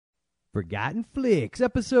Forgotten Flicks,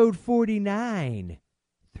 episode 49,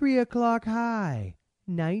 3 o'clock high,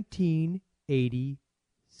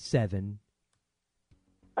 1987.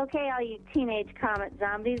 Okay, all you teenage comet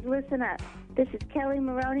zombies, listen up. This is Kelly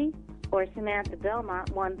Maroney, or Samantha Belmont,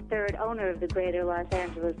 one-third owner of the greater Los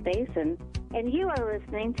Angeles Basin, and you are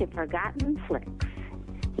listening to Forgotten Flicks.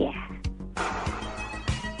 Yeah.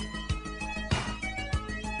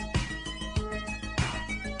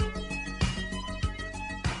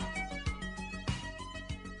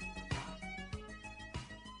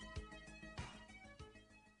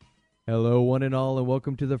 Hello, one and all, and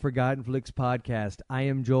welcome to the Forgotten Flicks podcast. I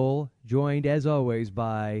am Joel, joined as always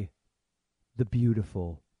by the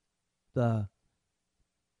beautiful, I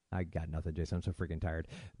got nothing, Jason. I'm so freaking tired.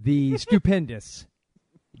 The stupendous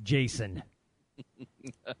Jason.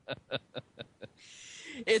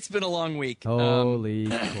 It's been a long week. Holy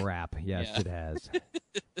crap. Yes, yeah. It has.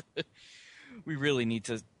 We really need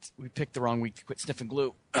to, we picked the wrong week to quit sniffing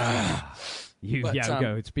glue. Go.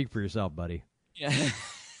 Speak for yourself, buddy. Yeah.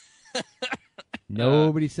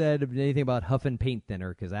 Nobody said anything about huffing paint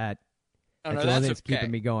thinner, because that's the only thing that's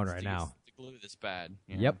keeping me going right now. The glue that's bad.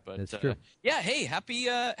 Yep, but, that's true. Yeah, hey, happy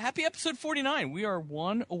episode 49. We are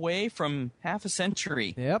one away from half a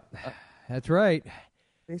century. Yep, that's right.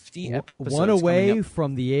 50 episodes. One away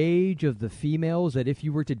from the age of the females that if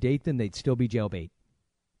you were to date them, they'd still be jailbait.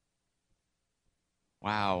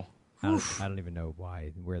 Wow. I don't even know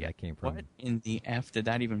where that came from. What in the F did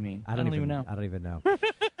that even mean? I don't even know. I don't even know.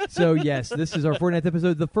 So, yes, this is our 49th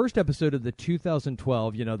episode, the first episode of the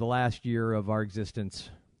 2012, the last year of our existence.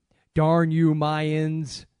 Darn you,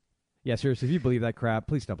 Mayans. Yeah, seriously, if you believe that crap,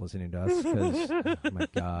 please stop listening to us, because, oh, my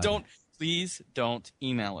God. Please don't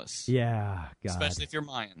email us. Yeah, God. Especially if you're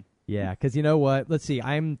Mayan. Yeah, because you know what? Let's see.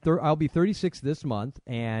 I'll be 36 this month,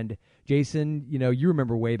 and Jason, you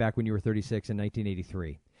remember way back when you were 36 in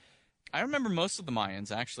 1983. I remember most of the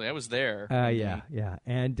Mayans, actually. I was there. Yeah.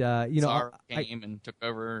 And, Tsar came and took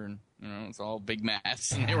over, and, it's all big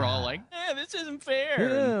mess. And they were all like, this isn't fair.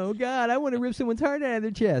 Oh, God, I want to rip someone's heart out of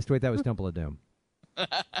their chest. Wait, that was Temple of Doom.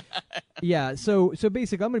 Yeah, so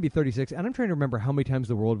basically, I'm going to be 36, and I'm trying to remember how many times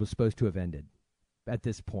the world was supposed to have ended at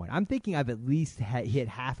this point. I'm thinking I've at least hit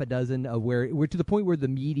half a dozen of where we're to the point where the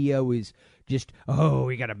media was just,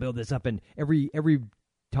 we got to build this up, and every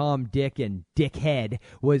Tom, Dick, and Dickhead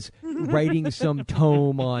was writing some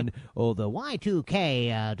tome on, the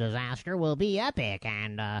Y2K disaster will be epic.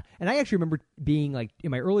 And I actually remember being, like,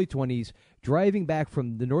 in my early 20s, driving back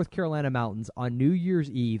from the North Carolina mountains on New Year's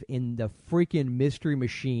Eve in the freaking Mystery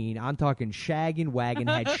Machine. I'm talking shag and wagon,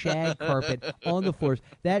 had shag carpet on the floors.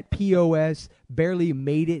 That POS barely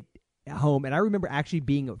made it home, and I remember actually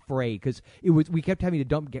being afraid, because we kept having to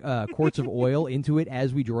dump quarts of oil into it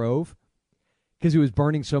as we drove, because it was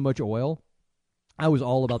burning so much oil. I was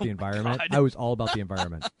all about the environment. God. I was all about the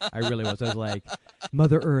environment. I really was. I was like,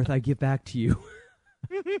 Mother Earth, I give back to you.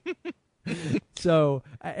 So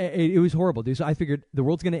it was horrible, dude. So I figured the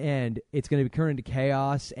world's going to end. It's going to turn into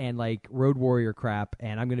chaos and like Road Warrior crap,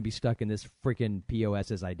 and I'm going to be stuck in this freaking POS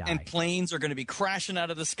as I die. And planes are going to be crashing out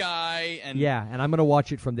of the sky. And yeah, and I'm going to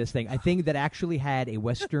watch it from this thing. I think that actually had a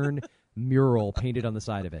Western mural painted on the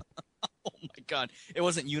side of it. Oh my God! It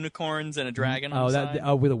wasn't unicorns and a dragon. On the side?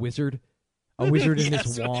 With a wizard, in yes,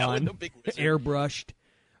 his wand, a big wizard. Airbrushed.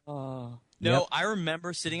 No, Yep. I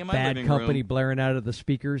remember sitting in my Bad living company room. blaring out of the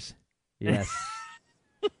speakers. Yes,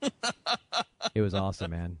 it was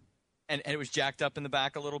awesome, man. And it was jacked up in the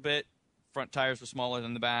back a little bit. Front tires were smaller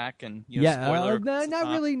than the back, and spoiler.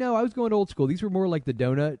 Not really. No, I was going old school. These were more like the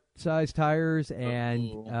donut-sized tires, and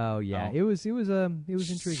it was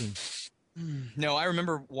intriguing. No, I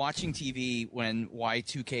remember watching TV when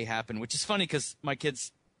Y2K happened, which is funny because my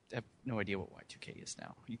kids have no idea what Y2K is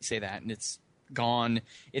now. You say that, and it's gone.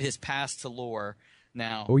 It has passed to lore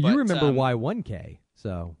now. Well, you remember Y1K,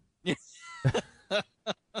 so. Well,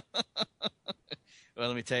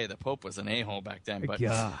 let me tell you, the Pope was an a-hole back then. But,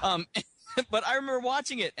 God. but I remember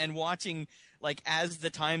watching it and watching, like, as the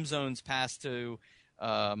time zones passed to...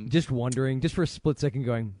 just wondering, just for a split second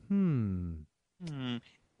going,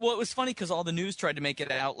 Well, it was funny because all the news tried to make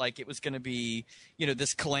it out like it was going to be,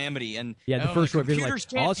 this calamity. And yeah, the first one computers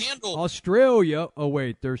can't handle... Australia. Oh,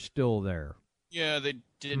 wait, they're still there. Yeah, they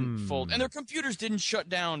didn't fold. And their computers didn't shut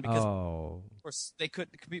down because, of course, they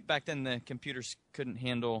couldn't. Back then, the computers couldn't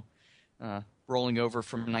handle rolling over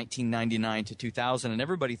from 1999 to 2000. And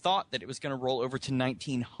everybody thought that it was going to roll over to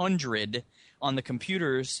 1900 on the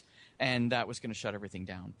computers, and that was going to shut everything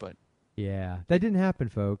down. But yeah, that didn't happen,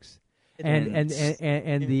 folks. And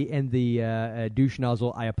the douche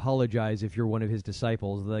nozzle. I apologize if you're one of his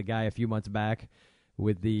disciples. The guy a few months back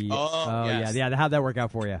with the yes. yeah. How'd that work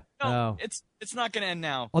out for you? No, it's not going to end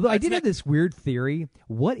now. Although I did have this weird theory.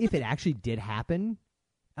 What if it actually did happen,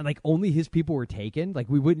 and like only his people were taken? Like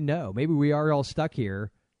we wouldn't know. Maybe we are all stuck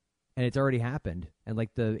here, and it's already happened, and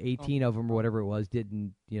like the 18 of them or whatever it was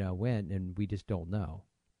didn't win, and we just don't know.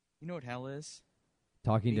 You know what hell is?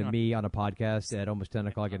 Talking to me on a podcast at almost 10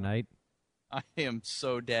 o'clock at night. I am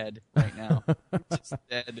so dead right now. Just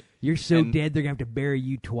dead. You're so dead, they're going to have to bury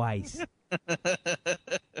you twice.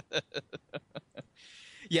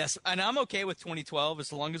 Yes, and I'm okay with 2012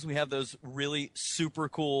 as long as we have those really super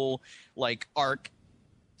cool, like Ark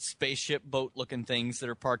spaceship boat looking things that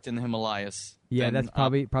are parked in the Himalayas. Yeah, Then that's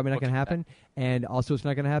probably not going to happen. That. And also, it's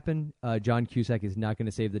not going to happen. John Cusack is not going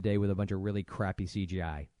to save the day with a bunch of really crappy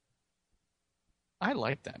CGI. I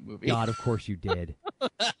like that movie. God, of course you did.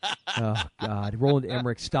 Oh, God. Roland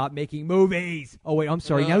Emmerich, stop making movies. Oh, wait, I'm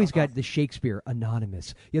sorry. Now he's got the Shakespeare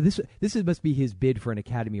Anonymous. Yeah, this must be his bid for an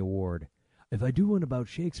Academy Award. If I do one about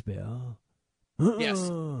Shakespeare. Yes,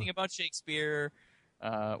 something about Shakespeare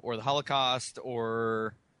or the Holocaust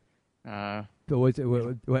or... do the what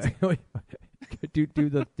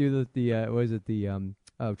is it, the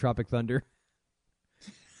Tropic Thunder?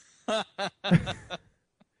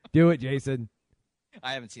 Do it, Jason.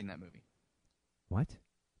 I haven't seen that movie. What?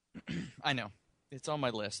 I know. It's on my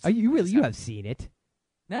list. Are you really? You have seen it?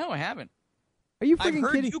 No, I haven't. Are you I've freaking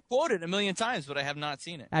heard kidding? you quote it a million times, but I have not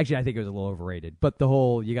seen it. Actually, I think it was a little overrated. But the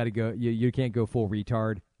whole you got to go, you can't go full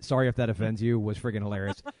retard. Sorry if that offends you. Was friggin'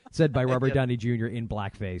 hilarious. Said by Robert Downey Jr. in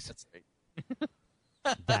blackface. That's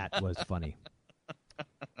right. That was funny.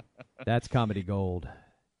 That's comedy gold.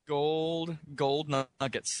 Gold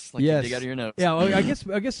nuggets, like yes. you dig out of your nose. Yeah, well,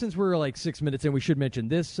 I guess since we're like 6 minutes in, we should mention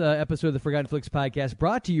this episode of the Forgotten Flicks podcast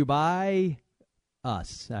brought to you by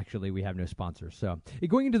us. Actually, we have no sponsors. So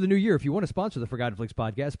going into the new year, if you want to sponsor the Forgotten Flicks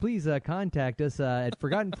podcast, please contact us at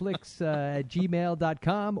forgottenflicks at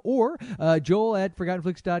gmail.com or Joel at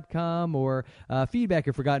forgottenflicks.com or feedback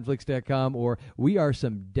at forgottenflicks.com or we are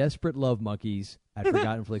some desperate love monkeys at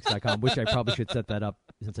forgottenflicks.com, which I probably should set that up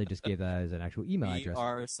since I just gave that as an actual email address. We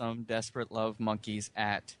are some desperate love monkeys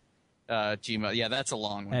at Gmail. Yeah, that's a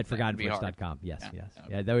long one. At forgottenflicks.com. Yes, yeah. yes. Okay.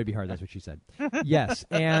 Yeah, that would be hard. That's what she said. Yes,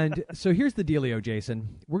 and so here's the dealio,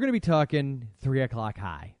 Jason. We're going to be talking 3 O'Clock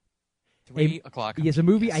High. 3 o'clock. Yes, a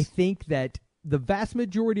movie yes. I think that the vast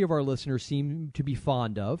majority of our listeners seem to be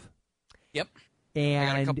fond of. Yep. And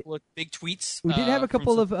I got a couple of big tweets. We did have a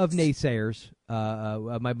couple of naysayers.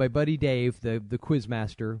 naysayers. My buddy Dave, the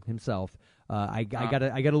quizmaster himself, I got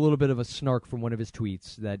a little bit of a snark from one of his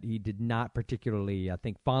tweets that he did not particularly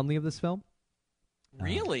think fondly of this film.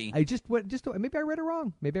 Really? I just maybe I read it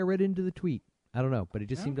wrong. Maybe I read into the tweet. I don't know, but it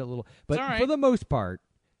just seemed a little. But right. For the most part,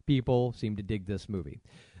 people seem to dig this movie.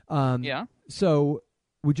 Yeah. So,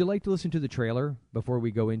 would you like to listen to the trailer before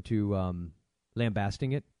we go into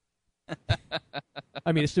lambasting it?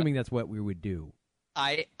 I mean, assuming that's what we would do.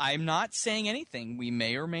 I'm not saying anything. We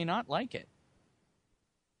may or may not like it.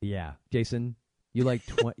 Yeah, Jason, you like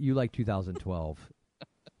 2012.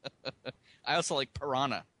 I also like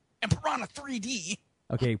Piranha and Piranha 3D.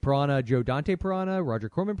 Okay, Piranha, Joe Dante Piranha, Roger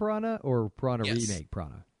Corman Piranha, or Piranha remake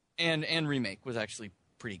Piranha. And remake was actually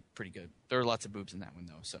pretty good. There were lots of boobs in that one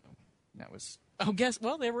though, so that was. Oh,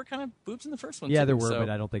 well, there were kind of boobs in the first one. Yeah, too, there were, so. but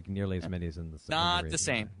I don't think nearly as many as in the second. Not the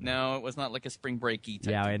same. No, it was not like a spring breaky type.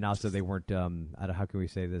 Yeah, thing. and also they weren't. How can we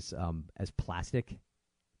say this? As plastic.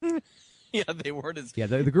 Yeah, they weren't as. Yeah,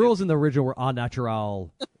 the girls in the original were au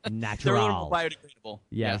natural. They're a little more biodegradable.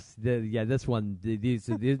 Yes, this one,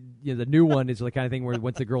 the new one is the kind of thing where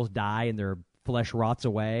once the girls die and their flesh rots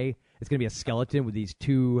away, it's going to be a skeleton with these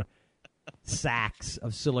 2 sacks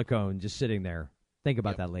of silicone just sitting there. Think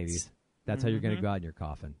about that, ladies. That's how you're going to go out in your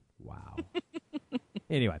coffin. Wow.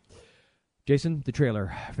 Anyway, Jason, the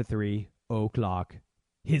trailer for 3 O'Clock.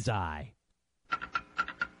 His Eye.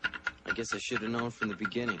 I guess I should have known from the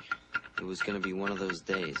beginning. It was going to be one of those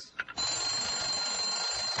days.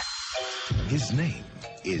 His name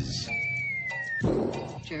is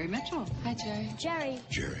Jerry Mitchell. Hi, Jerry.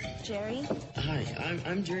 Jerry. Hi,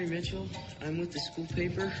 I'm Jerry Mitchell. I'm with the school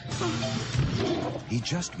paper. He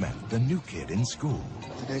just met the new kid in school.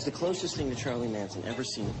 The guy's the closest thing to Charlie Manson ever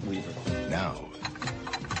seen at Weaver. Now,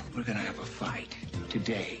 we're gonna have a fight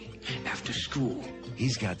today after school.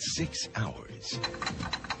 He's got 6 hours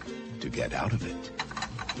to get out of it.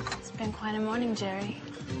 It's been quite a morning, Jerry.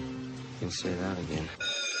 You'll say that again.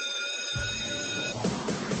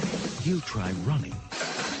 He'll try running.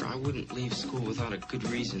 I wouldn't leave school without a good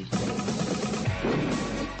reason.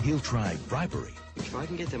 He'll try bribery. If I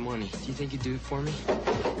can get the money, do you think you'd do it for me?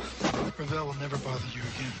 Ravel will never bother you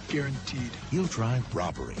again. Guaranteed. He'll try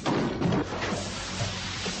robbery.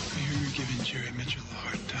 You're giving Jerry Mitchell a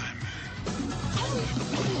hard time.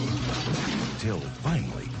 Till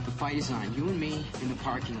finally, The fight is on. You and me in the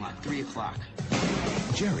parking lot, 3 o'clock.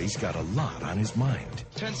 Jerry's got a lot on his mind.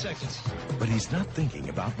 10 seconds. But he's not thinking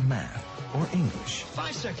about math or English.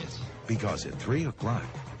 5 seconds. Because at 3 o'clock,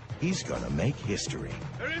 he's gonna make history.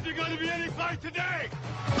 There isn't going to be any fight today!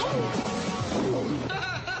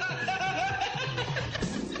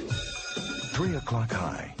 3 o'clock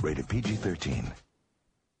high, rated PG-13.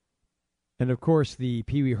 And of course, the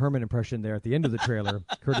Pee Wee Herman impression there at the end of the trailer,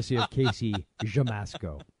 courtesy of Casey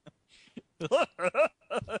Jamasco.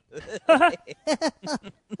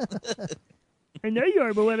 I know you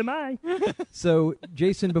are, but what am I? So,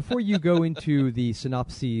 Jason, before you go into the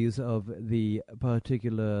synopses of the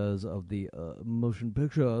particulars of the motion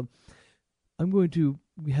picture, I'm going to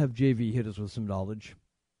have JV hit us with some knowledge.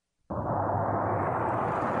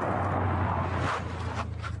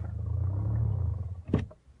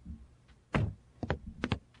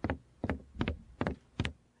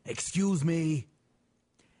 Excuse me.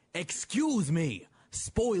 Excuse me.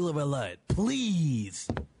 Spoiler alert, please.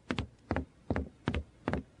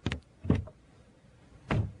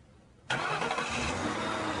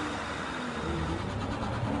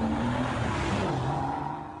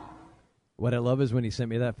 What I love is when he sent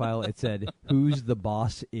me that file, it said, "Who's the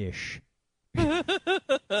boss-ish?"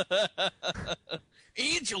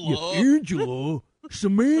 Angela. Angela,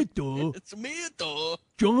 Samantha,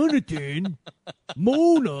 Jonathan,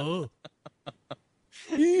 Mona,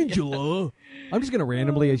 Angela. I'm just going to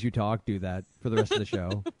randomly, as you talk, do that for the rest of the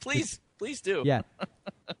show. Please do. Yeah.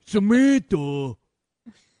 Samantha.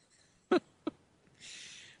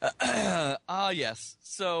 Yes.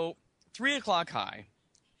 So, 3 o'clock high.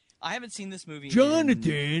 I haven't seen this movie.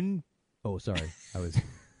 Jonathan. Oh, sorry. I was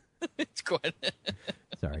It's quite.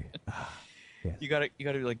 sorry. Yes. You gotta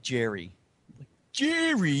be like Jerry. Like,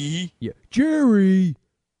 Jerry. Yeah, Jerry.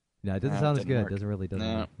 No, it doesn't No, sound it as didn't good. work. It doesn't really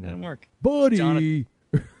No, work. No. didn't work. Buddy. Jonathan.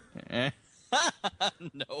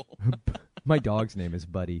 No. My dog's name is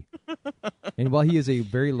Buddy. And while he is a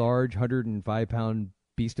very large, 105-pound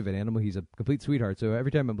beast of an animal, he's a complete sweetheart. So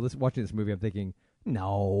every time I'm watching this movie, I'm thinking,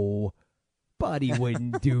 no, Buddy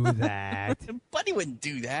wouldn't do that. Buddy wouldn't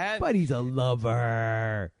do that. Buddy's a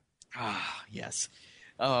lover. Ah, yes.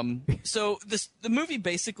 So the movie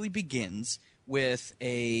basically begins with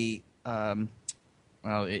a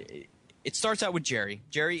it starts out with Jerry.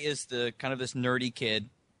 Jerry is the kind of this nerdy kid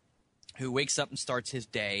who wakes up and starts his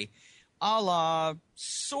day, a la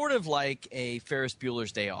sort of like a Ferris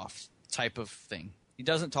Bueller's Day Off type of thing. He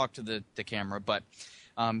doesn't talk to the camera, but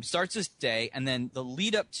starts his day, and then the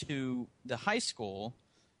lead up to the high school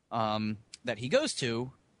that he goes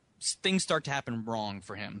to, things start to happen wrong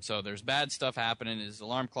for him. So there's bad stuff happening. His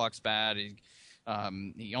alarm clock's bad. He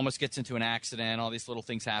almost gets into an accident. All these little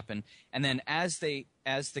things happen. And then as the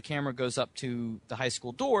camera goes up to the high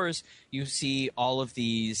school doors, you see all of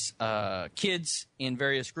these kids in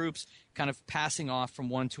various groups kind of passing off from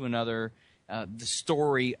one to another the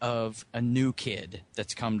story of a new kid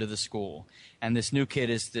that's come to the school. And this new kid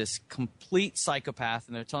is this complete psychopath,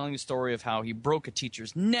 and they're telling the story of how he broke a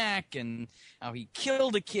teacher's neck and how he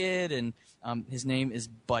killed a kid, and his name is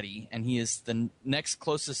Buddy, and he is the next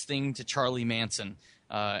closest thing to Charlie Manson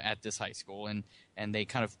at this high school. And they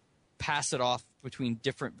kind of pass it off between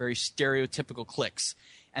different very stereotypical cliques.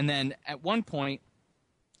 And then at one point,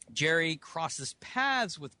 Jerry crosses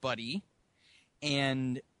paths with Buddy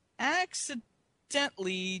and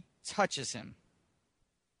accidentally touches him.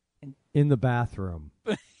 In the bathroom.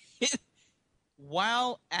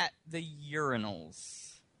 While at the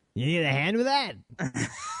urinals. You need a hand with that?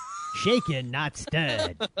 Shaken, not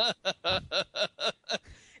stirred.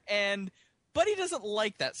 And Buddy doesn't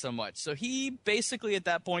like that so much. So he basically at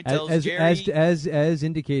that point tells Jerry... As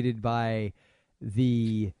indicated by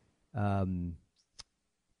the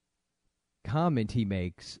comment he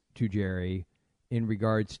makes to Jerry in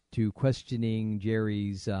regards to questioning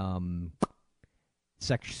Jerry's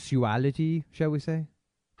sexuality, shall we say?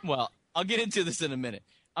 Well, I'll get into this in a minute.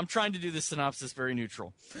 I'm trying to do the synopsis very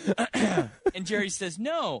neutral. And Jerry says,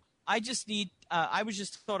 no, I just need, I was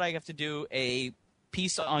just thought I have to do a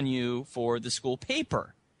piece on you for the school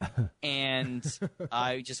paper. And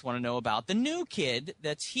I just want to know about the new kid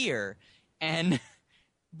that's here. And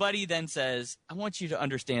Buddy then says, I want you to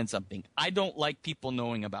understand something. I don't like people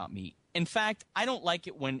knowing about me. In fact, I don't like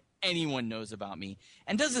it when anyone knows about me.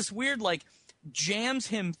 And does this weird, like, jams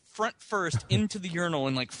him front first into the urinal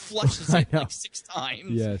and, like, flushes it, like, 6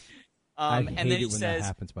 times. Yes. I hate and then it he when says, that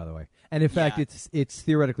happens, by the way. And in fact, it's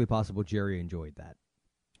theoretically possible Jerry enjoyed that.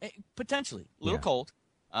 Potentially. A little cold,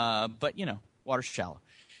 but, you know, water's shallow.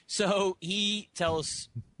 So he tells,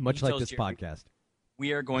 much like this podcast,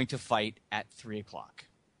 we are going to fight at 3:00.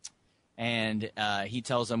 And he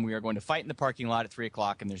tells them we are going to fight in the parking lot at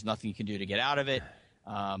 3:00, and there's nothing you can do to get out of it.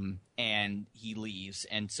 And he leaves.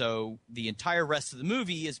 And so the entire rest of the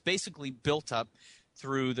movie is basically built up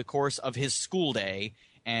through the course of his school day,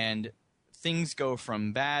 and things go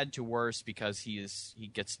from bad to worse because he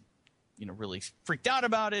gets really freaked out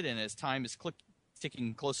about it, and as time is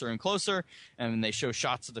ticking closer and closer, and they show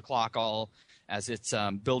shots of the clock all as it's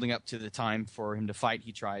building up to the time for him to fight.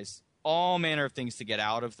 He tries all manner of things to get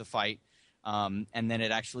out of the fight, and then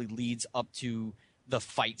it actually leads up to the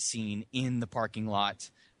fight scene in the parking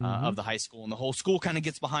lot of the high school, and the whole school kind of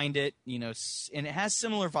gets behind it, and it has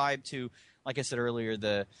similar vibe to, like I said earlier,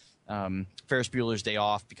 the Ferris Bueller's Day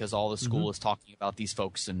Off, because all the school is talking about these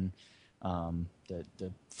folks and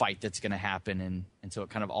the fight that's going to happen, and so it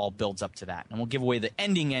kind of all builds up to that. And we'll give away the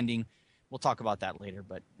ending. We'll talk about that later,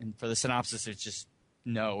 but for the synopsis, it's just,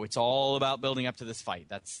 no, it's all about building up to this fight.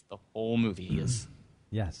 That's the whole movie is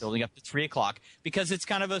building up to 3:00, because it's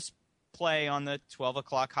kind of a play on the 12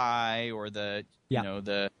 o'clock high, or the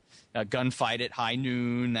the gunfight at high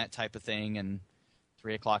noon, that type of thing, and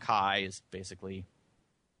 3:00 high is basically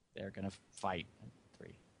they're going to fight at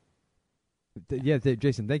 3. Yeah,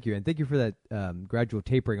 Jason, thank you. And thank you for that gradual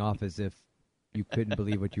tapering off as if you couldn't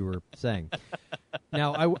believe what you were saying.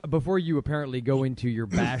 Now, before you apparently go into your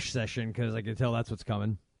bash session, because I can tell that's what's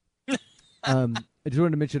coming, I just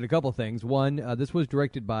wanted to mention a couple things. One, this was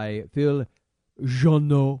directed by Phil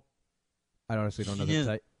Joannou. I honestly don't know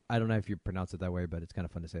that. I don't know if you pronounce it that way, but it's kind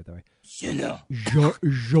of fun to say it that way.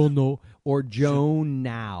 Joannou or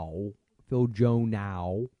Joannou. Phil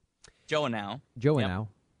Joannou. Joannou. Joannou.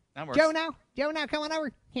 That works. Joe, come on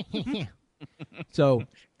over. So,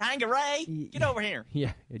 Tangeray, get over here.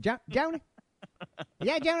 Yeah, Joe.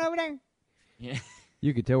 Yeah, Joe over there. Yeah.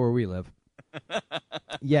 You could tell where we live.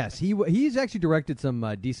 Yes, he's actually directed some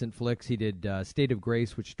decent flicks. He did State of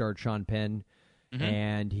Grace, which starred Sean Penn,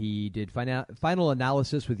 and he did Final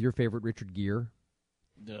Analysis with your favorite Richard Gere.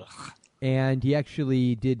 Ugh. And he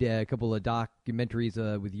actually did a couple of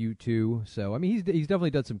documentaries with you too. So I mean, he's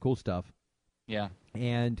definitely done some cool stuff. Yeah.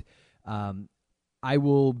 And I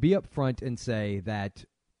will be up front and say that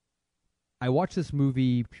I watched this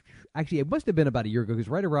movie. Actually, it must have been about a year ago, because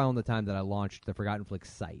right around the time that I launched the Forgotten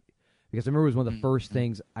Flicks site. Because I remember it was one of the first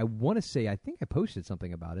things. I want to say, I think I posted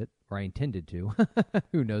something about it, or I intended to.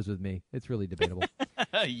 Who knows with me? It's really debatable.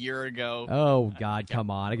 A year ago. Oh, God,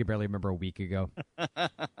 come on. I can barely remember a week ago.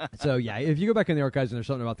 So, yeah, if you go back in the archives and there's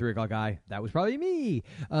something about 3 o'clock guy, that was probably me.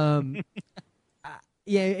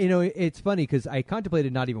 Yeah, it's funny because I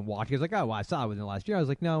contemplated not even watching. I was like, oh, well, I saw it within the last year. I was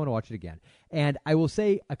like, no, I want to watch it again. And I will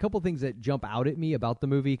say a couple things that jump out at me about the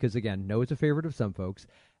movie, because, again, no, it's a favorite of some folks.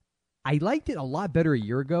 I liked it a lot better a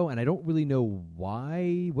year ago, and I don't really know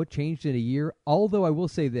why, what changed in a year. Although I will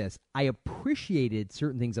say this, I appreciated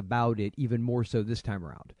certain things about it even more so this time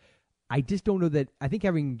around. I just don't know that, I think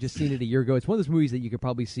having just seen it a year ago, it's one of those movies that you could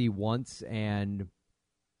probably see once and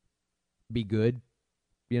be good.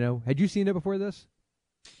 Had you seen it before this?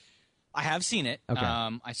 I have seen it. Okay.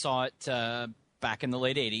 I saw it back in the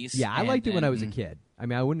late 80s. Yeah, I liked it when I was a kid. I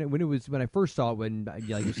mean, when I first saw it, when,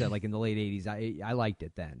 like you said, like in the late 80s, I liked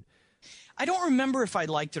it then. I don't remember if I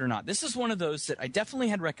liked it or not. This is one of those that I definitely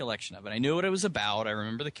had recollection of, and I knew what it was about. I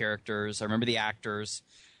remember the characters. I remember the actors.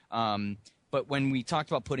 But when we talked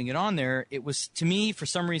about putting it on there, it was, to me, for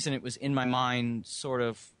some reason, it was in my mind sort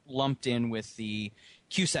of lumped in with the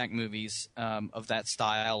Cusack movies of that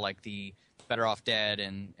style, like the Better Off Dead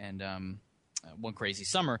and One Crazy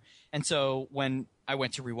Summer. And so when I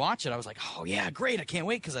went to rewatch it, I was like, oh, yeah, great. I can't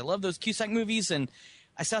wait because I love those Cusack movies. And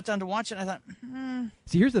I sat down to watch it, and I thought,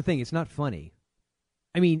 See, here's the thing. It's not funny.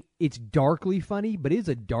 I mean, it's darkly funny, but it is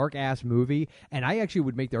a dark-ass movie. And I actually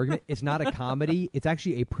would make the argument it's not a comedy. It's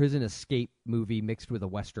actually a prison escape movie mixed with a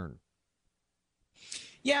Western.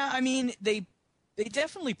 Yeah, I mean, they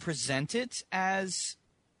definitely present it as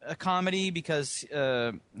a comedy because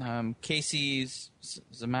Casey's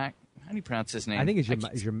Zemeckis. How do you pronounce his name? I think it's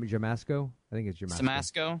Jamasco. I think it's Jamasco.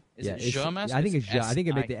 Samasco? Is it Jamasco? I think it's I think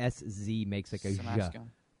it makes the SZ makes like a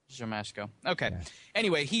Jamasco. Okay. Yeah.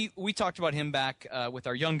 Anyway, we talked about him back with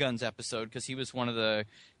our Young Guns episode because he was one of the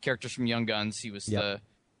characters from Young Guns. He was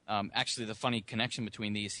actually the funny connection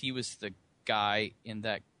between these. He was the guy in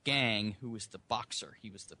that gang who was the boxer. He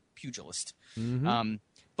was the pugilist. Mm-hmm.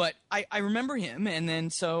 But I remember him, and then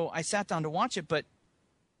so I sat down to watch it, but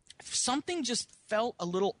something just felt a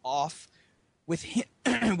little off with him,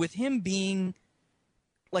 with him being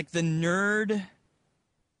like the nerd.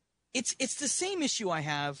 It's the same issue I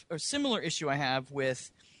have, or similar issue I have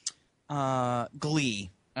with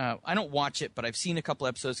Glee. I don't watch it, but I've seen a couple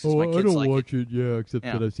episodes because Oh, my kids I don't like watch it. Yeah, except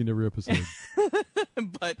that I've seen every episode.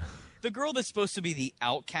 But the girl that's supposed to be the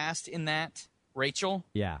outcast in that, Rachel.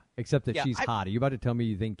 Yeah, except that she's hot. Are you about to tell me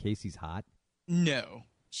you think Casey's hot? No,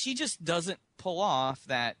 she just doesn't pull off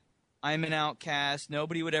that I'm an outcast.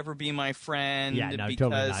 Nobody would ever be my friend. Yeah, no,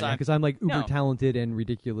 because totally not. Because I'm like uber talented and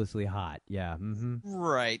ridiculously hot. Yeah. Mm-hmm.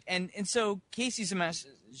 Right, and so Casey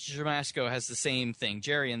Zamasco has the same thing.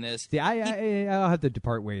 Jerry in this. See, I'll have to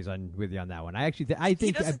depart ways with you on that one. I actually I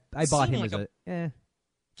think I bought him like as a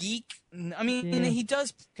geek. I mean, he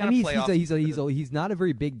does kind of play off. He's not a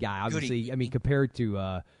very big guy, obviously. Goody. I mean, compared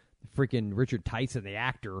to freaking Richard Tyson, the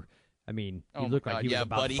actor. I mean, he looked like he was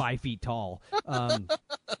about 5 feet tall.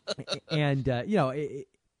 And you know,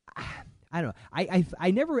 I don't know.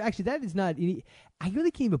 I never actually. That is not. I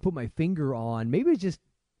really can't even put my finger on. Maybe it's just.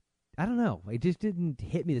 I don't know. It just didn't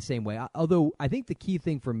hit me the same way. Although I think the key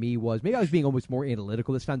thing for me was maybe I was being almost more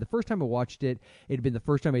analytical this time. The first time I watched it, it had been the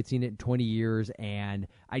first time I'd seen it in 20 years, and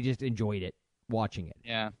I just enjoyed it watching it.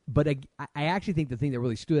 Yeah. But I actually think the thing that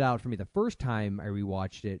really stood out for me the first time I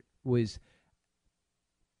rewatched it was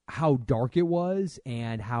how dark it was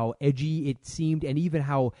and how edgy it seemed, and even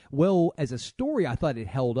how well as a story I thought it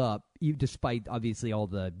held up, despite obviously all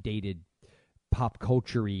the dated pop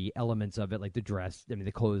culture-y elements of it, like the dress, I mean,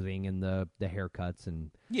 the clothing and the haircuts and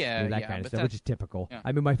that kind of stuff, which is typical. Yeah.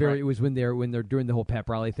 I mean, my favorite was when they're doing the whole pep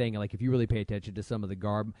rally thing. Like, if you really pay attention to some of the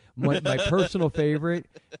garb, my personal favorite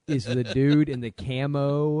is the dude in the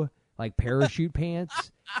camo like parachute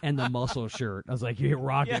pants and the muscle shirt. I was like, "You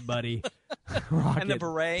rock it, buddy." Rock and the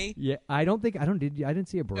beret. Yeah, I didn't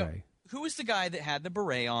see a beret. No. Who was the guy that had the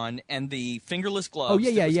beret on and the fingerless gloves? Oh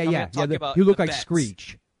yeah. You look like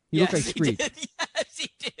Screech. He looked like Screech. Yes, he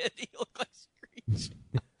did. He looked like Screech.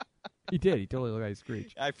 He did. He totally looked like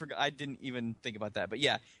Screech. I forgot. I didn't even think about that. But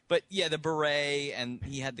yeah, the beret, and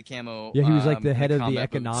he had the camo. Yeah, he was like the head of the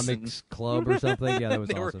economics club or something. Yeah, that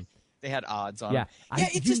was awesome. They had odds on. Yeah, him.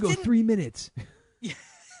 You can go 3 minutes. Yeah.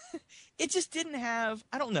 It just didn't have.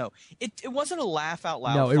 I don't know. It wasn't a laugh out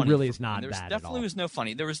loud. No, funny it really is not. There definitely was no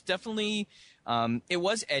funny. There was definitely. It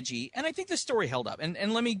was edgy, and I think the story held up.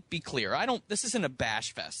 And let me be clear. This isn't a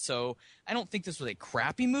bash fest, so I don't think this was a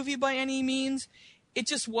crappy movie by any means. It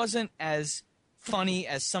just wasn't as funny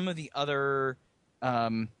as some of the other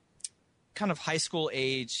kind of high school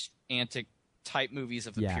age antic type movies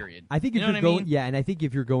of the period. I think if you're going, and I think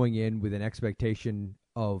if you're going in with an expectation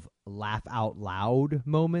of laugh out loud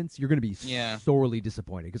moments, you're going to be sorely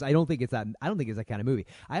disappointed, because I don't think it's that kind of movie.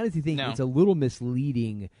 I honestly think it's a little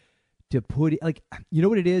misleading to put it, like, you know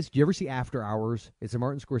what it is? Do you ever see After Hours? It's a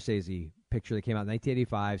Martin Scorsese picture that came out in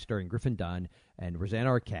 1985 starring Griffin Dunn and Rosanna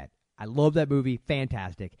Arquette. I love that movie.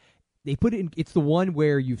 Fantastic. They put it in, it's the one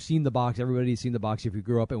where you've seen the box. Everybody's seen the box if you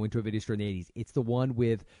grew up and went to a video store in the 80s. It's the one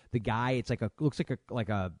with the guy. It's like looks like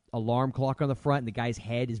a alarm clock on the front, and the guy's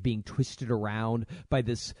head is being twisted around by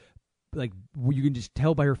this, like, you can just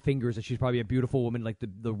tell by her fingers that she's probably a beautiful woman. Like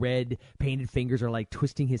the red painted fingers are like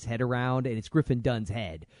twisting his head around, and it's Griffin Dunn's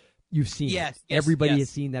head. You've seen it. Everybody has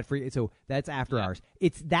seen that. So that's After Hours.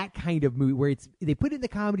 It's that kind of movie where they put it in the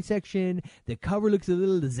comedy section. The cover looks a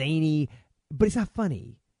little zany, but it's not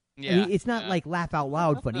funny. Yeah. I mean, it's not like laugh out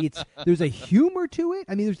loud funny. There's a humor to it.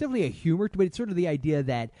 I mean, there's definitely a humor to it. But it's sort of the idea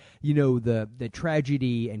that, you know, the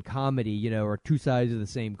tragedy and comedy, you know, are two sides of the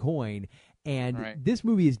same coin. And this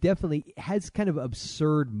movie has kind of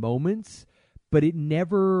absurd moments, but it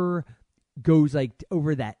never goes like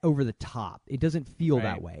over the top. It doesn't feel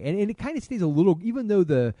that way. And it kind of stays a little, even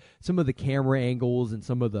though some of the camera angles and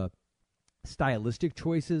some of the stylistic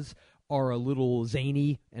choices are a little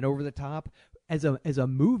zany and over the top. As a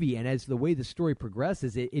movie, and as the way the story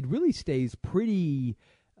progresses, it really stays pretty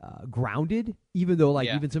grounded, even though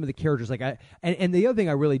even some of the characters, like and the other thing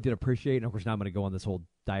I really did appreciate, and of course now I'm going to go on this whole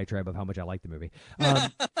diatribe of how much I like the movie. Well,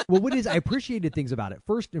 I appreciated things about it.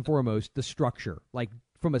 First and foremost, the structure. Like,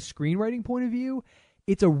 from a screenwriting point of view,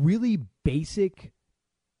 it's a really basic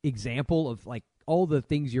example of like all the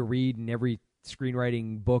things you read in every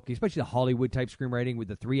screenwriting book, especially the Hollywood type screenwriting with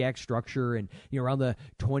the 3-act structure, and around the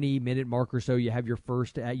 20-minute mark or so you have your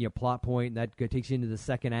first plot point, and that takes you into the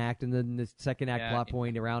second act, and then the second act plot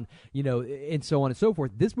point around, and so on and so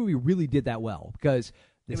forth. This movie really did that well, because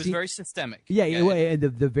it was very systemic. And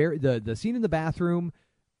the scene in the bathroom,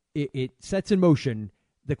 it sets in motion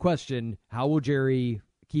the question, how will Jerry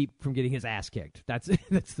keep from getting his ass kicked? That's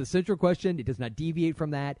the central question. It does not deviate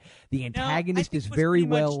from that. The antagonist is very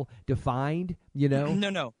well defined,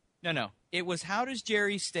 No. It was, how does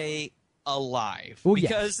Jerry stay alive? Well,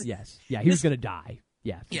 because yes. Yeah, he was going to die.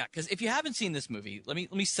 Yeah. Yeah, because if you haven't seen this movie, let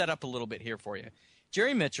me set up a little bit here for you.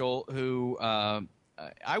 Jerry Mitchell, who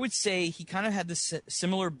I would say he kind of had this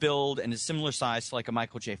similar build and a similar size to like a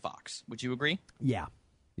Michael J. Fox. Would you agree? Yeah.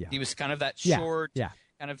 He was kind of that short, yeah.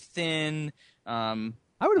 kind of thin.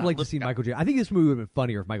 I would have liked to see Michael J. I think this movie would have been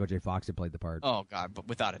funnier if Michael J. Fox had played the part. Oh God, but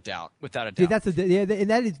without a doubt. See, that's and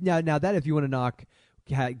that is now that if you want to knock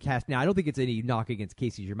cast now, I don't think it's any knock against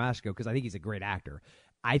Casey Jamasco because I think he's a great actor.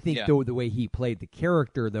 I think though the way he played the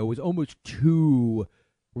character though was almost too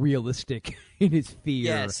realistic in his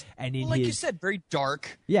fear and in like you said, very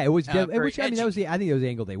dark. Yeah, it was. Very I think that was the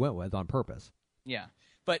angle they went with on purpose. Yeah,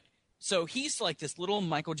 but so he's like this little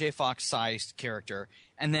Michael J. Fox sized character,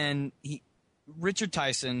 and then Richard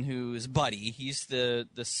Tyson, who's Buddy, he's the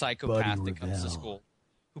psychopath Buddy that comes to Revell. school,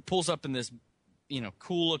 who pulls up in this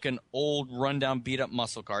cool looking old rundown beat up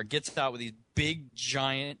muscle car, gets out with these big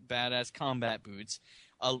giant badass combat boots.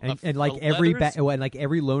 And like every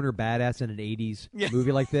loner badass in an 80s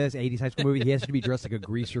movie like this, 80s high school movie, he has to be dressed like a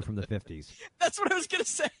greaser from the 50s. That's what I was going to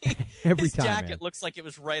say. His jacket looks like it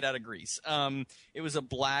was right out of Grease. It was a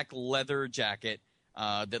black leather jacket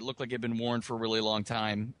that looked like it had been worn for a really long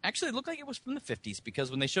time. Actually, it looked like it was from the 50s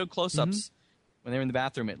because when they showed close-ups, when they were in the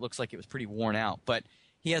bathroom, it looks like it was pretty worn out. But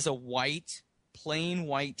he has a plain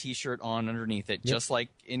white T-shirt on underneath it, just like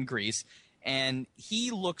in Grease. And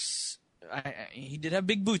he looks... he did have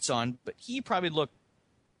big boots on, but he probably looked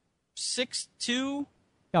 6'2".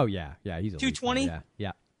 Oh yeah, he's 220.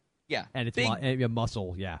 Yeah, and it's big,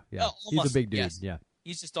 muscle. Yeah. He's muscle, a big dude. yes. Yeah,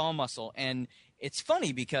 he's just all muscle, and it's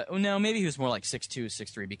funny because maybe he was more like 6'2",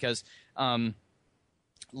 6'3", because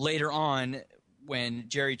later on when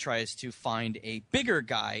Jerry tries to find a bigger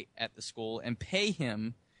guy at the school and pay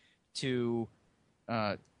him to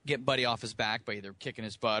get Buddy off his back by either kicking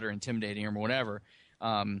his butt or intimidating him or whatever.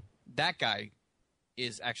 That guy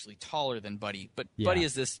is actually taller than Buddy, but Buddy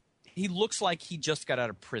is this. He looks like he just got out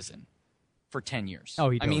of prison for 10 years. Oh,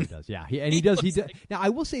 he totally does. Yeah, he does. Now, I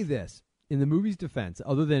will say this in the movie's defense.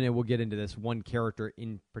 Other than, and we'll get into this one character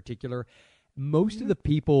in particular, most of the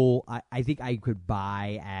people I think I could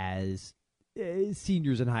buy as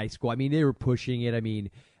seniors in high school. I mean, they were pushing it. I mean,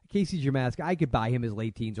 Casey Jamasco, I could buy him as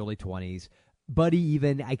late teens, early 20s. Buddy,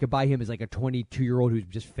 even I could buy him as like a 22-year-old who's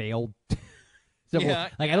just failed. I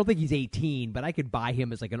don't think he's 18, but I could buy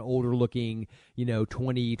him as like an older looking, 20,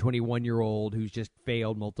 21-year-old who's just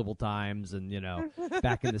failed multiple times and,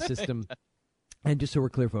 back in the system. And just so we're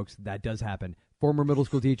clear, folks, that does happen. Former middle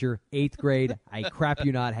school teacher, 8th grade, I crap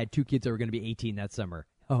you not, had 2 kids that were going to be 18 that summer.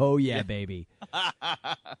 Oh, yeah, baby.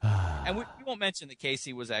 And we won't mention that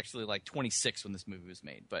Casey was actually like 26 when this movie was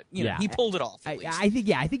made, but he pulled it off. I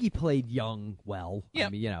think he played young well. Yeah. I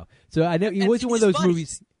mean, so I know he wasn't one of those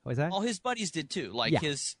movies. What was that? All his buddies did too, like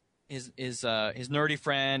his nerdy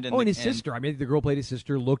friend and his sister. I mean, the girl played his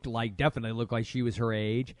sister. Definitely looked like she was her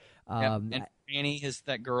age. And Annie is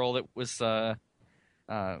that girl that was all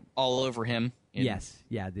over him.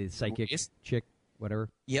 The psychic chick, whatever.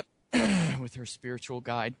 Yep. With her spiritual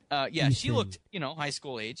guide. Ethan. She looked, high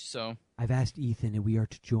school age, so. I've asked Ethan, and we are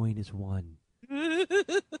to join as one.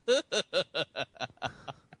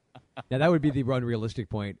 Now, that would be the unrealistic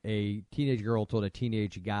point. A teenage girl told a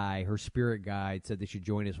teenage guy, her spirit guide said they should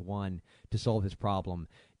join as one to solve his problem.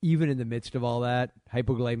 Even in the midst of all that,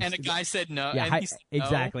 hypoglycemia. And the guy said no. Yeah, and he said no.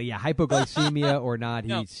 Exactly. Yeah, hypoglycemia or not,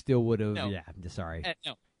 No. he still would have. No. Yeah, I'm sorry.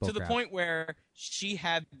 No. To the point where she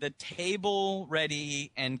had the table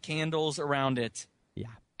ready and candles around it. Yeah.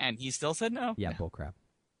 And he still said no. Yeah, bullcrap.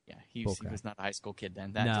 Yeah, he was not a high school kid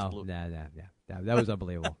then. That no, just blew. That was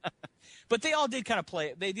unbelievable. But they all did kind of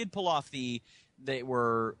play. They did pull off they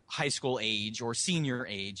were high school age or senior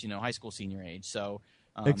age, high school senior age. So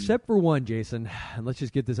except for one, Jason, and let's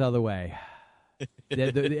just get this out of the way.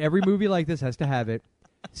 Every movie like this has to have it.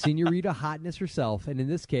 Senorita Hotness herself, and in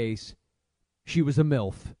this case, she was a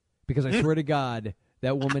MILF, because I swear to God,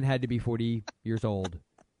 that woman had to be 40 years old,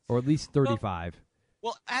 or at least 35.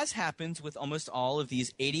 Well, as happens with almost all of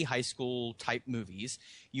these 80 high school type movies,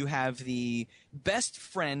 you have the best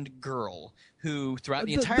friend girl who throughout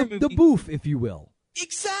the entire movie... The boof, if you will.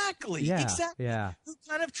 Exactly. Yeah, exactly. Yeah. Who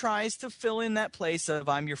kind of tries to fill in that place of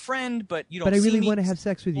I'm your friend, but you don't But I really see me want to have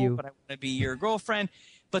sex with you. But I want to be your girlfriend.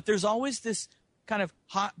 But there's always this kind of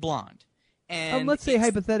hot blonde. And let's say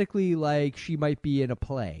hypothetically, like, she might be in a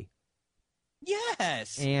play.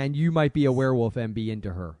 Yes. And you might be a werewolf and be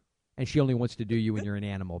into her. And she only wants to do you when you're an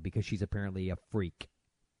animal because she's apparently a freak.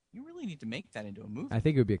 You really need to make that into a movie. I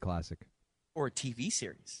think it would be a classic. Or a TV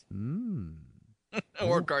series.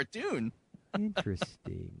 Or a cartoon.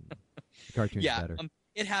 Interesting. The cartoon's better.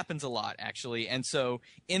 It happens a lot, actually. And so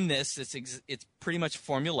in this, it's pretty much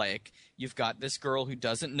formulaic. You've got this girl who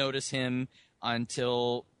doesn't notice him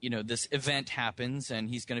until, this event happens and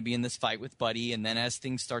he's going to be in this fight with Buddy. And then as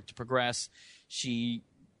things start to progress, she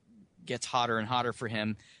gets hotter and hotter for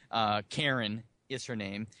him. Karen is her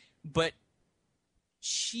name. But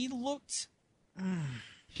she looked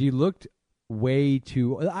way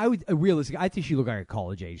too. I think she looked like a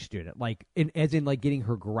college age student, like as in getting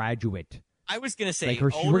her graduate. I was gonna say,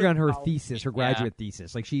 like she's working on her thesis, her graduate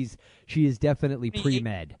thesis. Like she is definitely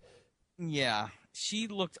pre-med. Yeah, she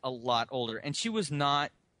looked a lot older, and she was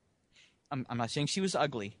not. I'm not saying she was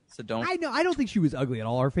ugly, so don't. I know. I don't think she was ugly at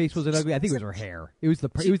all. Her face wasn't ugly. I think it was her hair. It was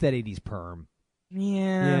that '80s perm.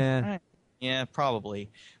 Yeah, probably.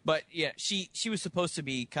 But yeah, she was supposed to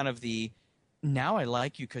be kind of the. Now I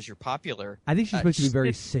like you because you're popular. I think she's supposed to be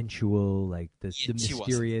very sensual, like the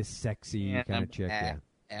mysterious, sexy kind of chick.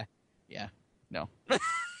 Yeah. No.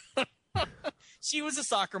 She was a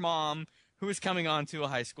soccer mom who was coming on to a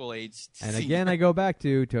high school age. And again, I go back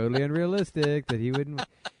to totally unrealistic that he wouldn't.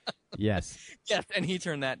 Yes. Yes, and he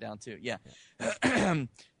turned that down too. Yeah.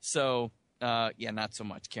 So, not so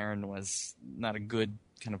much. Karen was not a good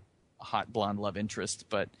kind of hot blonde love interest,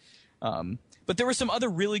 but there were some other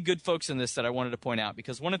really good folks in this that I wanted to point out,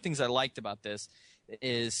 because one of the things I liked about this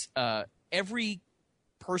is every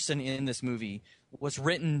person in this movie was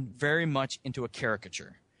written very much into a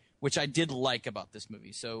caricature, which I did like about this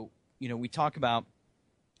movie. So, we talk about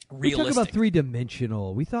realistic. We talk about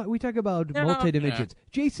three-dimensional. We talk about multi-dimensions.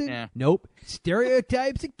 Jason, nope.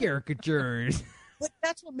 Stereotypes and caricatures. But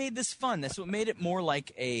that's what made this fun. That's what made it more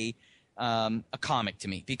like a comic to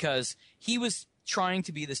me, because he was trying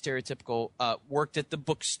to be the stereotypical, worked at the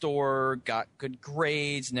bookstore, got good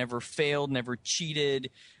grades, never failed, never cheated.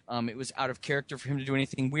 It was out of character for him to do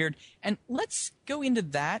anything weird. And let's go into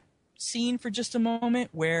that scene for just a moment,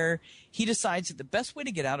 where he decides that the best way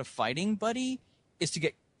to get out of fighting Buddy is to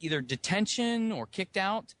get either detention or kicked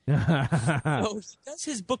out. So he does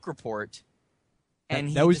his book report.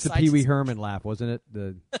 And that was the Pee Wee Herman laugh, wasn't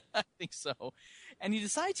it? I think so. And he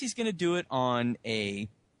decides he's going to do it on a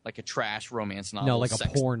trash romance novel. No, like a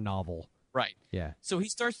porn novel. Right. Yeah. So he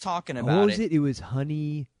starts talking about what was it? It was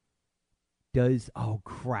Honey Does... Oh,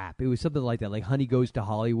 crap. It was something like that. Like Honey Goes to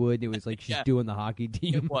Hollywood. It was like she's doing the hockey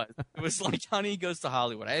team. It was. It was like Honey Goes to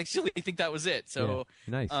Hollywood. I actually think that was it. So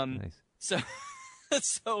yeah. Nice.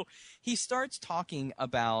 So he starts talking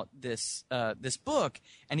about this book,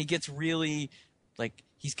 and he gets really like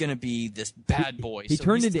he's going to be this bad boy. He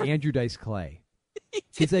turned into Andrew Dice Clay.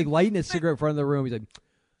 He's like lighting a cigarette in front of the room. He's like,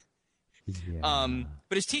 yeah.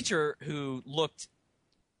 But his teacher, who looked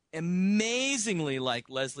amazingly like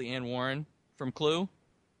Leslie Ann Warren from Clue,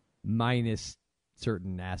 minus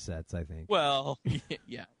certain assets, I think. Well,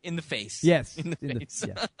 yeah, in the face. Yes, in the face.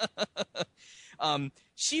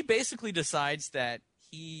 She basically decides that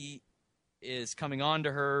he is coming on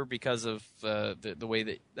to her because of the way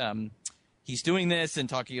that he's doing this and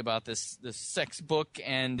talking about this sex book.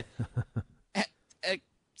 And at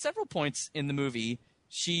several points in the movie,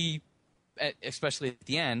 she, especially at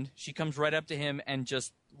the end, she comes right up to him and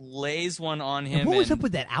just lays one on him. And what was up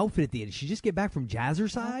with that outfit at the end? Did she just get back from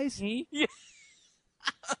Jazzercise? Yeah.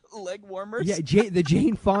 Leg warmers? Yeah, the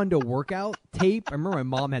Jane Fonda workout tape. I remember my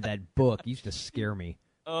mom had that book. It used to scare me.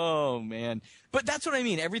 Oh, man. But that's what I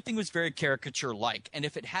mean. Everything was very caricature-like. And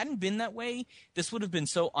if it hadn't been that way, this would have been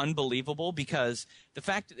so unbelievable, because the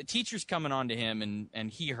fact that the teacher's coming on to him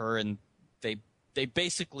and he, her, and they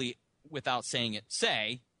basically, without saying it,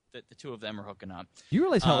 say that the two of them are hooking up. Do you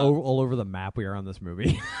realize how all over the map we are on this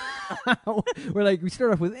movie? we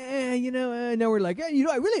start off with, now we're like, I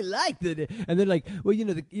really liked it. And then like, well,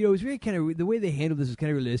 it was really kind of, the way they handled this was kind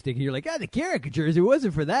of realistic. And you're like, the caricatures, it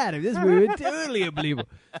wasn't for that. I mean, this movie was totally unbelievable.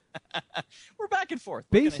 We're back and forth.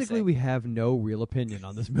 Basically, we have no real opinion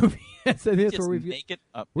on this movie. So that's where we make it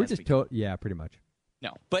up. We're just yeah, pretty much.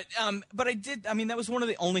 No, but that was one of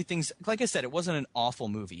the only things, like I said, it wasn't an awful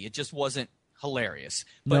movie. It just wasn't hilarious.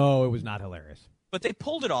 But, no, it was not hilarious. But they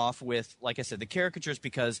pulled it off with, like I said, the caricatures,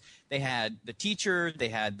 because they had the teacher, they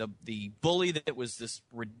had the bully that was this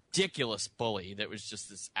ridiculous bully that was just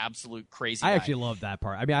this absolute crazy guy. I actually loved that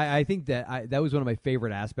part. I mean, I think that that was one of my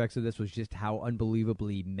favorite aspects of this, was just how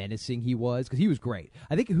unbelievably menacing he was, because he was great.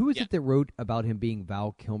 I think, who was it that wrote about him being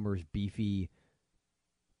Val Kilmer's beefy...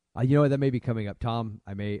 you know what, that may be coming up. Tom,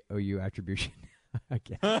 I may owe you attribution.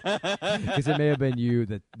 Because it may have been you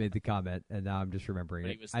that made the comment, and now I'm just remembering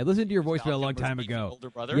it. I listened to your voicemail a long time ago. Older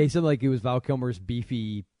brother? Yeah, he said like he was Val Kilmer's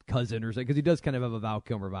beefy cousin or something, because he does kind of have a Val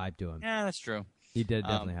Kilmer vibe to him. Yeah, that's true. He did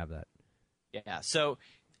definitely have that. Yeah, so,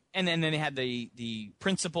 and then they had the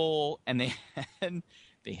principal, and they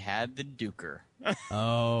had the Duker.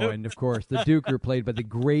 Oh, and of course, the Duker, played by the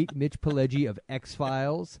great Mitch Pileggi of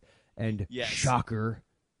X-Files. And Yes. shocker,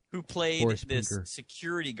 who played Forrest this Pinker.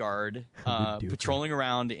 security guard Duker. patrolling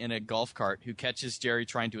around in a golf cart who catches Jerry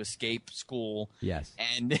trying to escape school. yes.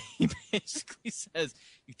 And he basically says,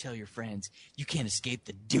 you tell your friends, you can't escape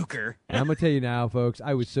the Duker. And I'm going to tell you now, folks,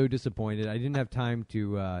 I was so disappointed. I didn't have time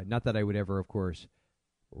to, not that I would ever, of course,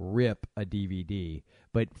 rip a DVD,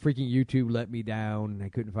 but freaking YouTube let me down. I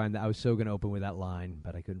couldn't find that. I was so going to open with that line,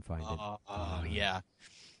 but I couldn't find it. Oh, yeah.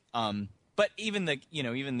 But even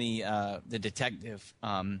the detective,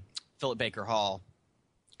 Philip Baker Hall,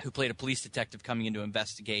 who played a police detective coming in to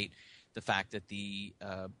investigate the fact that the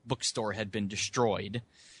bookstore had been destroyed,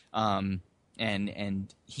 and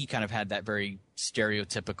he kind of had that very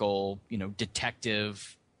stereotypical,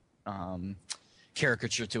 detective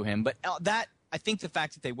caricature to him. But that, I think the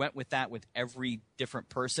fact that they went with that with every different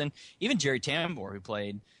person, even Jerry Tambor, who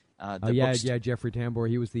played Jeffrey Tambor,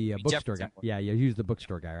 he was the bookstore guy. Tambor. Yeah, he was the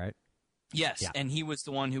bookstore guy, right? Yes, Yeah. and he was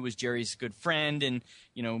the one who was Jerry's good friend and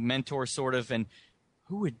mentor, sort of. And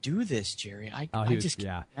who would do this, Jerry?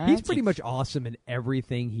 He's pretty much awesome in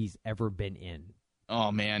everything he's ever been in.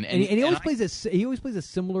 Oh man, and he always plays a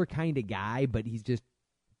similar kind of guy, but he's just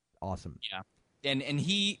awesome. Yeah, and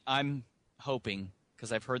I'm hoping,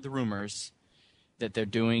 because I've heard the rumors that they're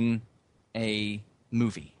doing a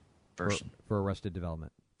movie version for Arrested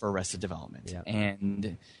Development. Yeah,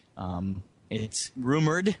 and it's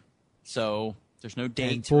rumored. So there's no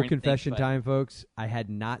date. And full confession time, folks. I had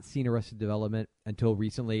not seen Arrested Development until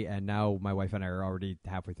recently, and now my wife and I are already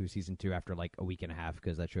halfway through season 2 after like a week and a half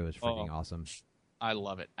because that show is freaking awesome. I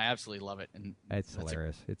love it. I absolutely love it. And it's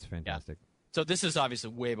hilarious. It's fantastic. Yeah. So this is obviously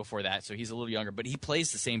way before that, so he's a little younger, but he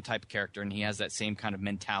plays the same type of character, and he has that same kind of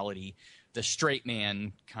mentality, the straight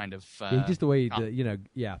man kind of. Just the way,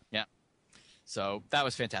 Yeah. So that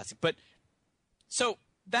was fantastic. But so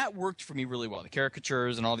that worked for me really well. The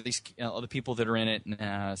caricatures and all these other people that are in it,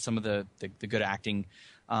 and some of the good acting.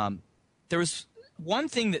 There was one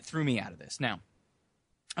thing that threw me out of this. Now,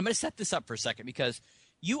 I'm going to set this up for a second because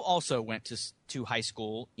you also went to high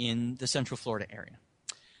school in the Central Florida area.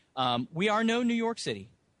 We are no New York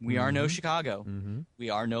City. We are no Chicago. Mm-hmm.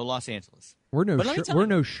 We are no Los Angeles. We're no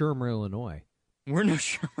Shermer, Illinois. We're no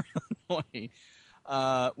Shermer, Illinois.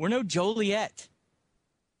 We're no Joliet,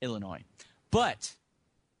 Illinois. But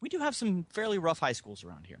we do have some fairly rough high schools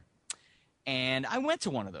around here. And I went to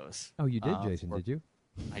one of those. Oh, you did, Jason, did you?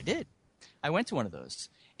 I did. I went to one of those.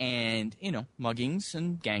 And, muggings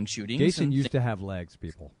and gang shootings. Jason used to have legs,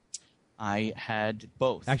 people. I had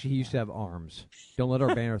both. Actually, he used to have arms. Don't let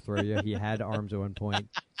our banner throw you. He had arms at one point.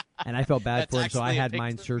 And I felt bad for him, so I had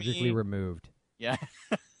mine surgically removed. Yeah.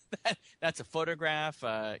 That's a photograph.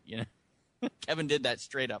 Kevin did that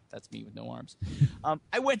straight up. That's me with no arms.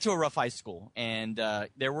 I went to a rough high school, and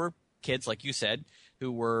there were kids, like you said,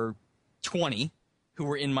 who were 20, who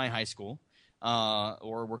were in my high school,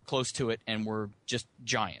 or were close to it, and were just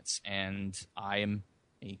giants. And I am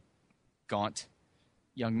a gaunt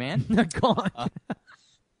young man. Gaunt.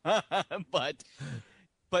 But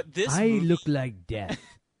this I movie, look like death.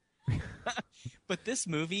 but this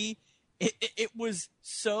movie, it was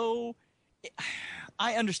so.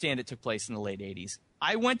 I understand it took place in the late 80s.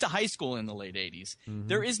 I went to high school in the late 80s. Mm-hmm.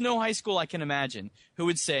 There is no high school I can imagine who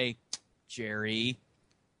would say, Jerry,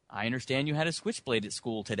 I understand you had a switchblade at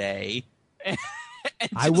school today.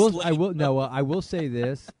 I will say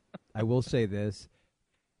this. I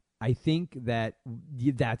think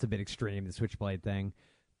that's a bit extreme, the switchblade thing.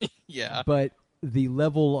 Yeah. But the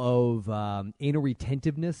level of anal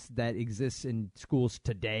retentiveness that exists in schools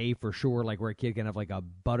today, for sure, like where a kid can have like a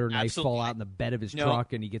butter knife fall out in the bed of his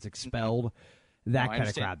truck and he gets expelled, that kind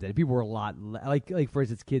of crap. That people were a lot like for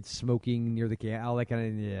instance, kids smoking near the all that kind of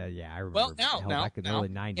I remember. Well, back in the early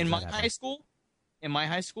 90s. In my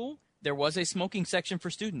high school, there was a smoking section for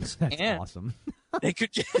students. That's awesome. They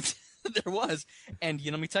could get. There was. And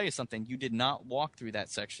let me tell you something. You did not walk through that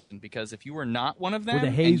section because if you were not one of them. Where the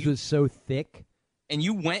haze was so thick. And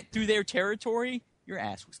you went through their territory, your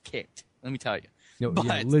ass was kicked. Let me tell you. No,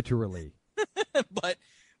 yeah, literally. But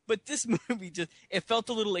this movie it felt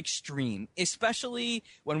a little extreme, especially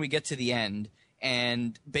when we get to the end.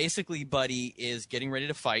 And basically Buddy is getting ready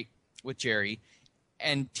to fight with Jerry.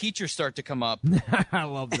 And teachers start to come up. I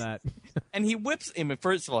love that. And he whips him.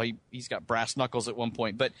 First of all, he's got brass knuckles at one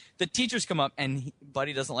point. But the teachers come up, and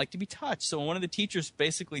Buddy doesn't like to be touched. So one of the teachers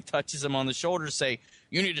basically touches him on the shoulder to say,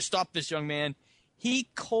 you need to stop this young man. He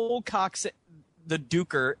cold cocks the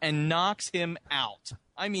Duker and knocks him out.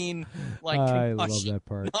 I mean, like I love that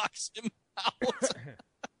part. Knocks him out.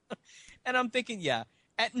 And I'm thinking, at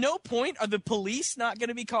no point are the police not going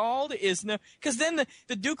to be called. Because then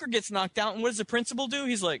the Duker gets knocked out, and what does the principal do?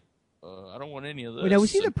 He's like, I don't want any of this. Wait, now,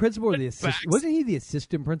 was he the principal or the Backs. assistant? Wasn't he the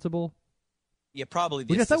assistant principal? Yeah, probably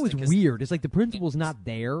the Which I thought was assistant, 'cause- weird. It's like the principal's not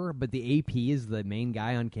there, but the AP is the main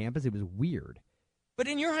guy on campus. It was weird. But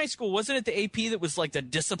in your high school, wasn't it the AP that was like the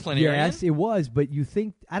disciplinarian? Yes, it was. But you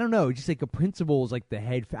think, I don't know, just like a principal is like the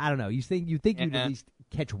head. I don't know. You think you'd at least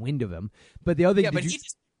catch wind of him. But the other, Yeah, but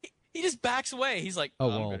he just backs away. He's like, Oh,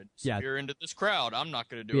 I'm well, going to yeah. disappear into this crowd. I'm not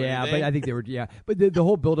going to do yeah, anything. but I think they were. Yeah, but the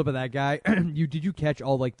whole buildup of that guy. Did you catch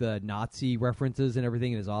all like the Nazi references and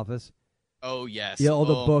everything in his office? Oh, yes. Yeah, all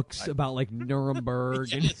the Oh, books about like Nuremberg.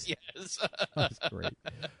 yes. That's great.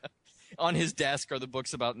 On his desk are the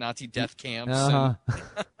books about Nazi death camps.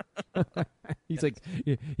 He's like,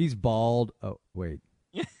 he's bald. Oh, wait.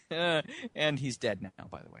 And he's dead now,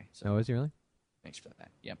 by the way. So Oh, is he really? thanks for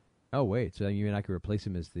that. Yep. Oh, wait. So you mean I could replace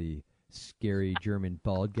him as the scary German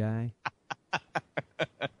bald guy?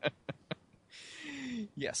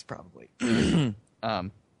 Yes, probably.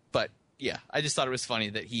 But yeah, I just thought it was funny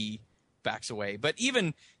that he backs away. But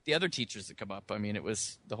even the other teachers that come up, I mean,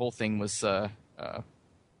 the whole thing was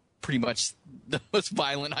pretty much the most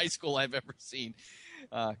violent high school I've ever seen.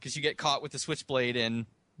 Because you get caught with the switchblade, and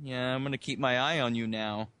yeah, I'm going to keep my eye on you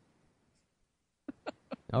now.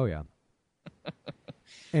 Oh, yeah.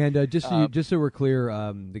 And just so we're clear,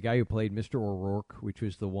 the guy who played Mr. O'Rourke, which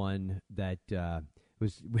was the one that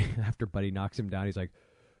was after Buddy knocks him down, he's like,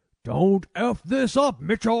 "Don't F this up,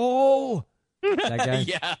 Mitchell!" That guy?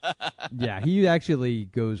 Yeah. Yeah, he actually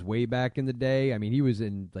goes way back in the day. I mean, he was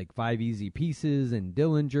in like 5 Easy Pieces and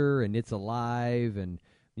Dillinger and It's Alive, and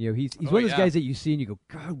he's one of those guys that you see and you go,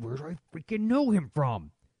 God, where do I freaking know him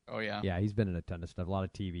from? Oh yeah. Yeah, he's been in a ton of stuff, a lot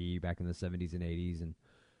of TV back in the 70s and 80s, and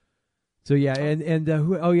so yeah, and I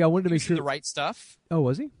wanted to make sure The Right Stuff. Oh,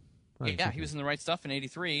 was he? Yeah, he was in The Right Stuff in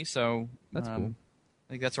 '83. So that's cool. I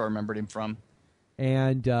think that's where I remembered him from.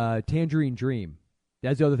 And Tangerine Dream.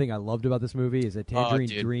 That's the other thing I loved about this movie is that Tangerine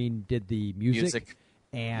Dream did the music.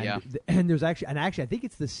 And and there's actually I think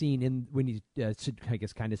it's the scene when he I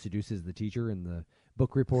guess kind of seduces the teacher in the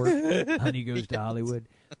book report. Honey goes to Hollywood.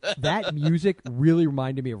 That music really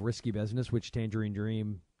reminded me of Risky Business, which Tangerine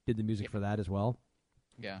Dream did the music for that as well.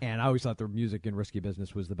 Yeah. And I always thought the music in Risky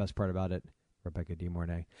Business was the best part about it. Rebecca De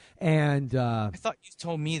Mornay. And I thought you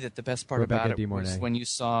told me that the best part Rebecca about De it was Mornay. when you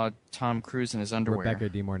saw Tom Cruise in his underwear. Rebecca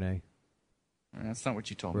De Mornay. That's not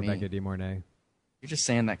what you told Rebecca me. De Mornay. You're just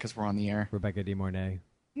saying that because we're on the air. Rebecca De Mornay.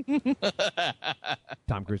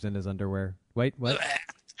 Tom Cruise in his underwear. Wait, what?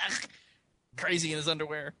 Crazy in his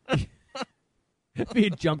underwear. He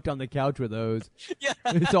had jumped on the couch with those. Yeah.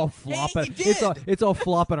 It's all flopping. It's all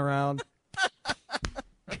flopping around.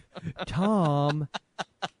 Tom,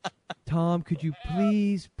 could you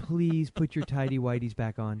please put your tidy whities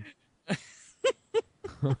back on?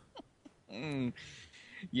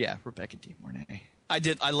 Yeah, Rebecca De Mornay.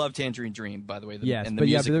 I love Tangerine Dream, by the way. Yes, and but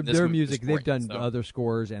music, their music, they've great, done so. other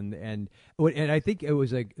scores, and I think it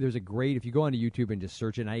was there's a great, if you go onto YouTube and just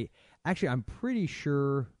search it, and I'm pretty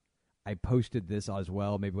sure I posted this as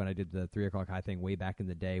well, maybe when I did the 3 o'clock high thing way back in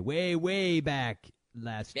the day, way back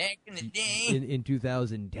back in the day. In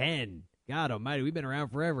 2010. God almighty, we've been around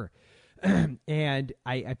forever. And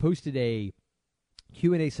I posted a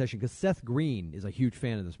Q&A session because Seth Green is a huge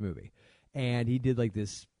fan of this movie. And he did like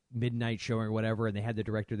this midnight showing or whatever, and they had the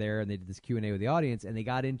director there, and they did this Q&A with the audience, and they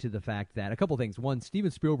got into the fact that a couple things. One,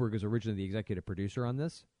 Steven Spielberg was originally the executive producer on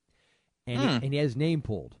this, and he had his name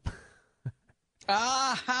pulled.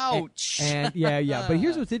 Ouch. And yeah. But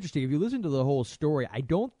here's what's interesting. If you listen to the whole story, I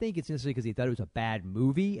don't think it's necessarily because he thought it was a bad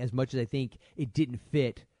movie as much as I think it didn't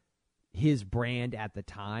fit his brand at the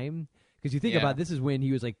time. Because you think about this is when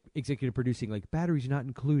he was like executive producing, like Batteries Not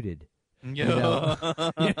Included. Yes.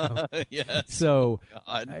 So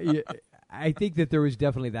I think that there was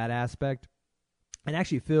definitely that aspect. And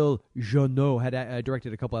actually, Phil Journeau had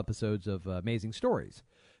directed a couple episodes of Amazing Stories.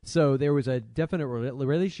 So there was a definite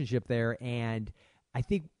relationship there. And I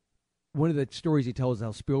think one of the stories he tells is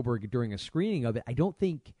how Spielberg, during a screening of it, I don't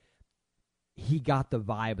think he got the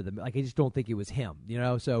vibe of the, like, I just don't think it was him,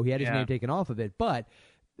 So he had his name taken off of it. But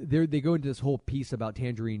they go into this whole piece about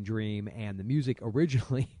Tangerine Dream, and the music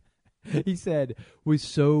originally, he said, was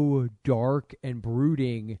so dark and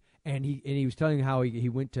brooding. And he was telling how he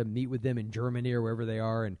went to meet with them in Germany or wherever they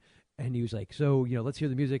are, and he was like, so, let's hear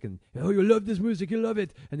the music, and, oh, you love this music, you love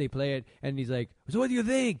it. And they play it, and he's like, so what do you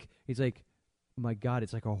think? He's like, oh my God,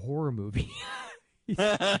 it's like a horror movie. He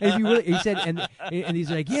said, and he's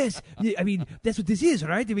like, yes, I mean, that's what this is,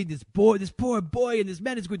 right? I mean, this poor boy, and this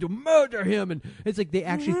man is going to murder him. And it's like they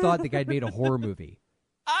actually thought the guy made a horror movie.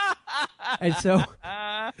 And so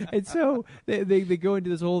they go into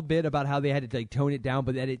this whole bit about how they had to like tone it down,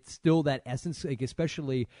 but that it's still that essence, like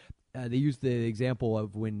especially they use the example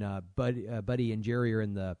of when Buddy and Jerry are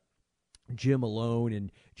in the gym alone,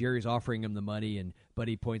 and Jerry's offering him the money, and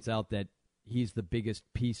Buddy points out that he's the biggest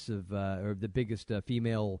piece of, or the biggest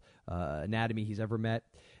female anatomy he's ever met,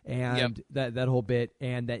 and that whole bit,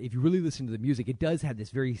 and that if you really listen to the music, it does have this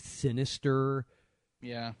very sinister,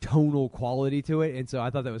 tonal quality to it, and so I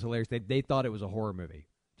thought that was hilarious. They thought it was a horror movie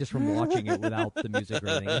just from watching it without the music or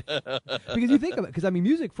anything. Because you think of it, because I mean,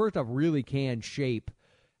 music first off really can shape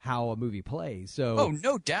how a movie plays. So,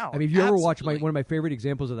 no doubt. I mean, if you ever watch one of my favorite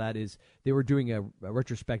examples of that is they were doing a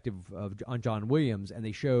retrospective on John Williams, and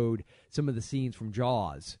they showed some of the scenes from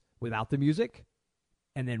Jaws without the music,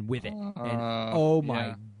 and then with it. And oh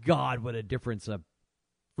my God, what a difference a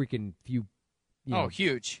freaking few.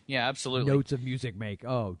 Huge. Yeah, absolutely. Notes of music make.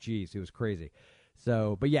 Oh, geez, it was crazy.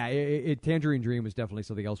 So, but yeah, Tangerine Dream was definitely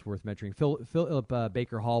something else worth mentioning. Philip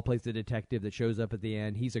Baker Hall plays the detective that shows up at the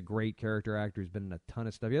end. He's a great character actor. He's been in a ton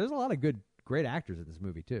of stuff. Yeah, there's a lot of great actors in this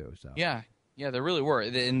movie too. So yeah, there really were.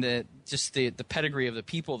 And the pedigree of the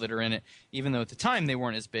people that are in it, even though at the time they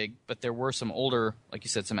weren't as big, but there were some older, like you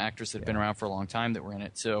said, some actors that have been around for a long time that were in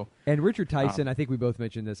it. So and Richard Tyson, I think we both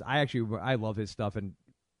mentioned this. I love his stuff, and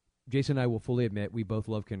Jason and I will fully admit we both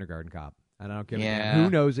love Kindergarten Cop, and I don't care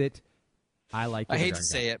who knows it. I hate to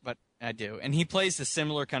say it, but I do. And he plays a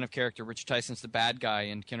similar kind of character. Richard Tyson's the bad guy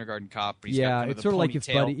in Kindergarten Cop. But he's got kind of it's sort of like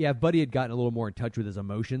if Buddy had gotten a little more in touch with his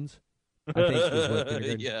emotions. I think is what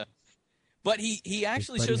Kindergarten. But he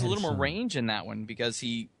actually shows a little more range in that one because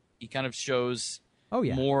he kind of shows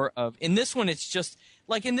more of. In this one, it's just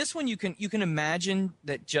like in this one you can imagine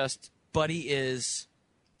that just Buddy is.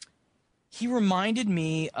 He reminded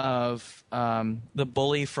me of the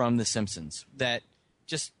bully from The Simpsons. That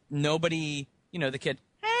just nobody, the kid.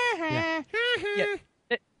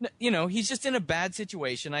 He's just in a bad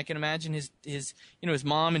situation. I can imagine his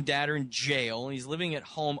mom and dad are in jail, and he's living at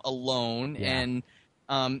home alone, and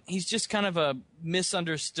he's just kind of a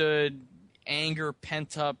misunderstood, anger,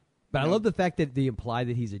 pent up. But I love the fact that they imply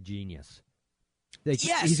that he's a genius. Like,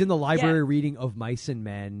 he's in the library reading Of Mice and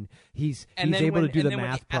Men. He's able to do the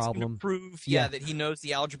math problem. Prove, that he knows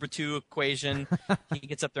the algebra 2 equation. He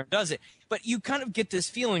gets up there and does it. But you kind of get this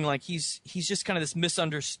feeling like he's just kind of this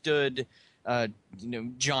misunderstood,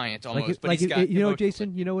 giant almost. But he's got,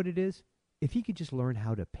 Jason, you know what it is? If he could just learn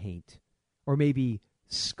how to paint, or maybe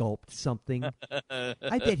sculpt something,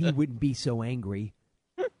 I bet he wouldn't be so angry.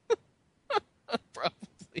 Probably.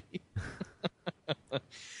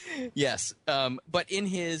 Yes, but in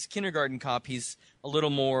his Kindergarten Cop, he's a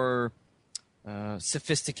little more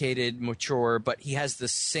sophisticated, mature, but he has the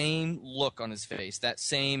same look on his face, that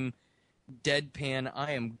same deadpan,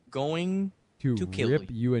 I am going to kill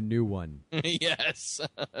rip you a new one. Yes.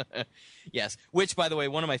 Yes, which, by the way,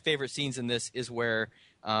 one of my favorite scenes in this is where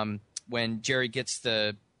when Jerry gets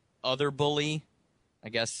the other bully, I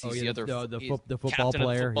guess he's the football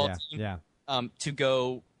player, to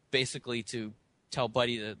go basically to tell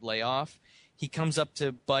Buddy to lay off. He comes up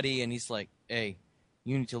to Buddy and he's like, "Hey,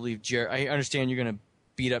 you need to leave Jerry. I understand you're going to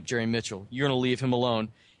beat up Jerry Mitchell. You're going to leave him alone."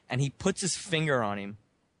 And he puts his finger on him,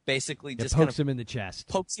 basically just pokes him in the chest.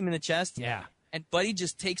 Pokes him in the chest. Yeah. And Buddy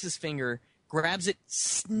just takes his finger, grabs it,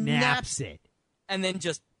 snaps it, and then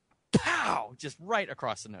just pow, just right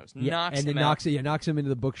across the nose. Knocks him out. Knocks him into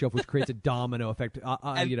the bookshelf, which creates a domino effect.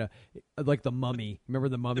 Like the Mummy. Remember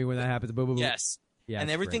the Mummy when that happens? Boom, boom, boom. Yes. Yeah,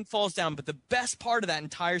 and everything falls down. But the best part of that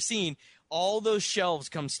entire scene, all those shelves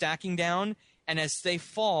come stacking down, and as they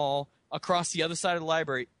fall across the other side of the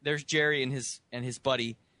library, there's Jerry and his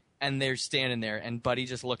buddy, and they're standing there, and Buddy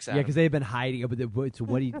just looks at him. Yeah, because they've been hiding. But it's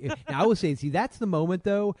what he. Now, I will say, that's the moment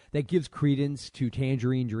though that gives credence to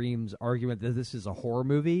Tangerine Dream's argument that this is a horror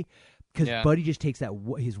movie. Because Buddy just takes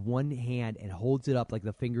his one hand and holds it up like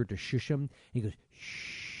the finger to shush him, and he goes,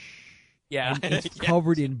 "Shh." Yeah, and it's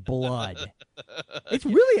covered in blood. It's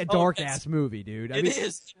really a dark ass movie, dude. It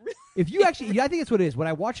is. If you actually, I think that's what it is. When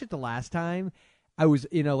I watched it the last time, I was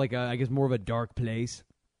I guess more of a dark place,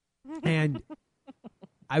 and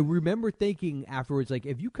I remember thinking afterwards, like,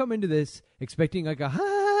 if you come into this expecting like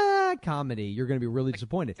a comedy, you're going to be really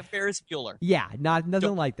disappointed. Like a Ferris Bueller. Yeah,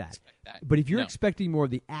 nothing like that. But if you're expecting more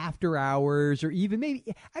of the After Hours, or even maybe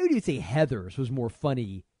I would even say Heathers was more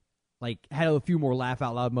funny. Like, had a few more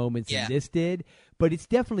laugh-out-loud moments than this did. But it's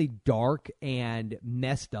definitely dark and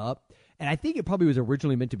messed up. And I think it probably was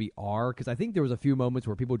originally meant to be R, because I think there was a few moments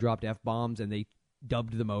where people dropped F-bombs and they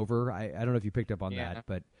dubbed them over. I don't know if you picked up on that,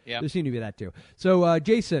 but there seemed to be that too. So,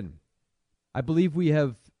 Jason, I believe we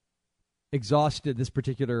have exhausted this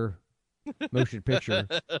particular motion picture.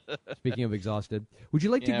 Speaking of exhausted, would you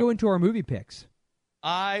like to go into our movie picks?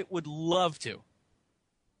 I would love to.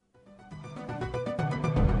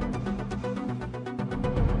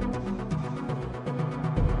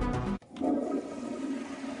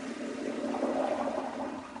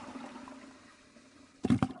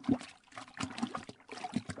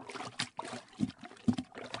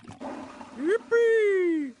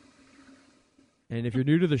 And if you're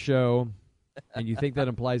new to the show and you think that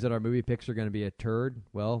implies that our movie picks are going to be a turd,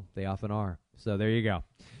 well, they often are. So there you go.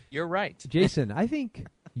 You're right. Jason, I think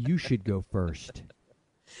you should go first.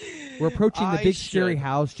 We're approaching the big scary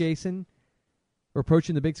house, Jason. We're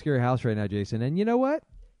approaching the big scary house right now, Jason. And you know what?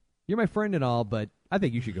 You're my friend and all, but I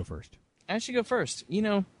think you should go first. I should go first. You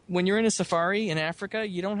know, when you're in a safari in Africa,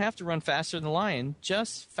 you don't have to run faster than the lion,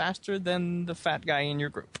 just faster than the fat guy in your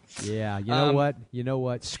group. Yeah, you know what? You know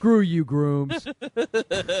what? Screw you, grooms.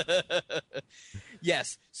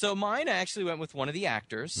 Yes. So mine, I actually went with one of the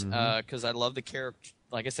actors because I love the character.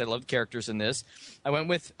 Like I said, I love the characters in this. I went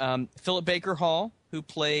with Philip Baker Hall, who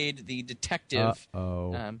played the detective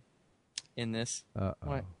in this.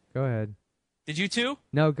 What? Go ahead. Did you too?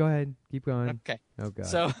 No, go ahead. Keep going. Okay. Oh, God.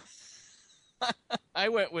 So I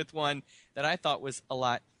went with one that I thought was a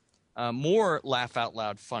lot more laugh out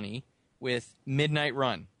loud funny with Midnight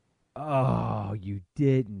Run. Oh, you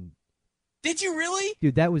didn't. Did you really?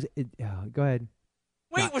 Dude, that was it. Go ahead.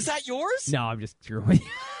 Wait, was that yours? No, I'm just screwing.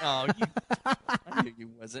 Oh, I knew you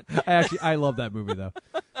wasn't. I love that movie, though.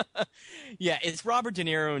 Yeah, it's Robert De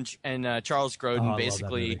Niro and Charles Grodin.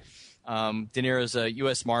 Basically, De Niro's a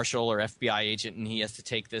U.S. Marshal or FBI agent, and he has to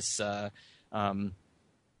take this.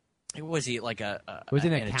 Was he like was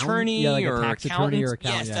an attorney like or a tax accountant? attorney or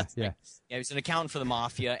accountant? Yes, that's yeah. right. Yeah, he was an accountant for the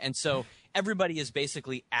mafia, and so everybody is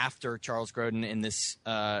basically after Charles Grodin in this,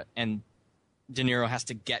 and De Niro has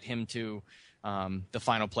to get him to the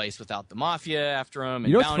final place without the mafia after him. And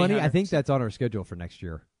you know what's funny? hunters. I think that's on our schedule for next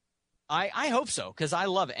year. I hope so because I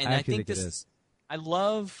love it, and I think this is. I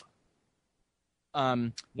love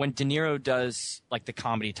when De Niro does like the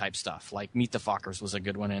comedy type stuff, like Meet the Fockers was a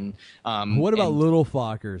good one, and what about Little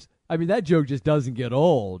Fockers? I mean, that joke just doesn't get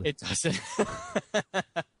old. It doesn't.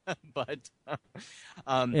 But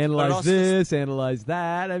analyze but this, analyze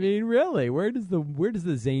that. I mean, really, where does the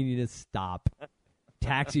zaniness stop?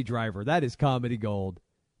 Taxi Driver, that is comedy gold.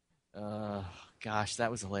 Gosh, that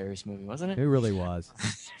was a hilarious movie, wasn't it? It really was.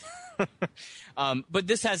 But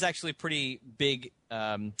this has actually a pretty big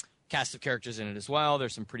cast of characters in it as well.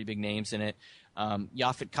 There's some pretty big names in it.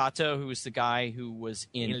 Yaphet Kotto, who was the guy who was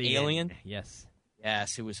in Alien. Yes,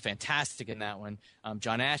 who was fantastic in that one.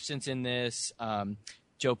 John Ashton's in this.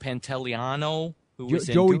 Joe Pantoliano, who was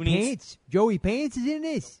in Joey Goonies. Pants. Joey Pants is in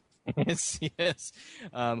this. yes.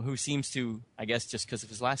 Who seems to, I guess just because of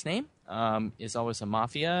his last name, is always a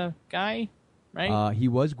mafia guy, right? He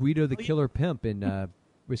was Guido the Killer Pimp in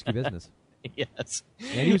Risky Business. Yes.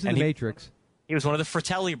 And he was in The Matrix. He was one of the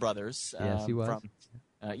Fratelli brothers. Yes, he was.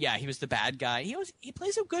 He was the bad guy. He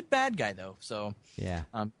plays a good bad guy though. So yeah,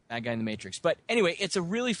 bad guy in The Matrix. But anyway, it's a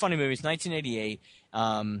really funny movie. It's 1988.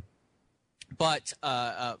 But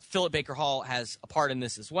Philip Baker Hall has a part in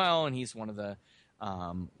this as well, and he's one of the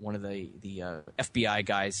FBI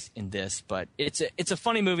guys in this. But it's a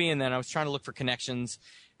funny movie. And then I was trying to look for connections.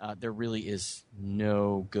 There really is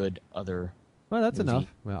no good other. Well, that's movie. enough.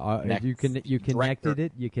 Well, you connected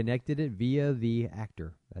it via the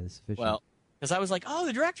actor. That is sufficient. Well, because I was like, oh,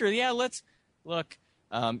 the director. Yeah, let's look.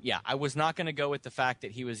 I was not going to go with the fact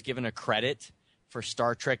that he was given a credit for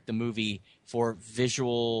Star Trek the movie for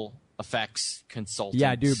visual effects consultant.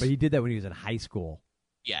 Yeah, dude, but he did that when he was in high school.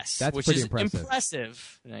 Yes, that's which pretty is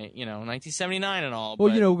impressive. 1979 and all.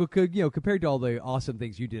 Well, but, compared to all the awesome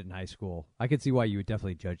things you did in high school, I could see why you would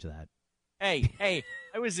definitely judge that. Hey,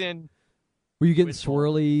 I was in. Were you getting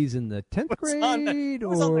swirlies in the 10th grade,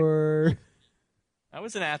 or? I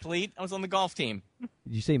was an athlete. I was on the golf team.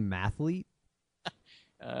 Did you say mathlete?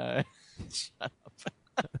 Shut up.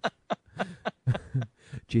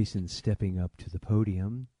 Jason's stepping up to the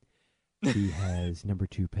podium. He has number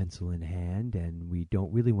 2 pencil in hand, and we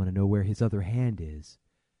don't really want to know where his other hand is.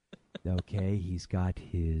 Okay, he's got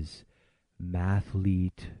his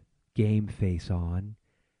mathlete game face on.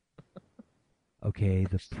 Okay,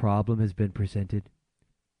 the problem has been presented.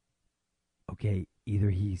 Okay, either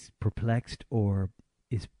he's perplexed or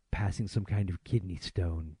is passing some kind of kidney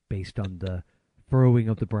stone based on the furrowing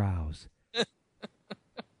of the brows.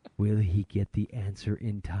 Will he get the answer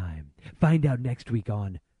in time? Find out next week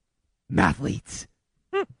on Mathletes.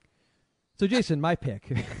 So, Jason, my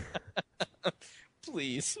pick.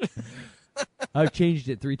 Please. I've changed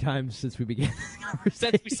it 3 times since we began this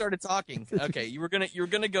conversation. Since we started talking. Okay, you were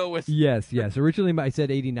gonna go with Yes. Originally I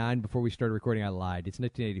said 89 before we started recording. I lied. It's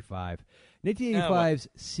 1985. 1985's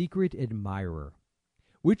Secret Admirer,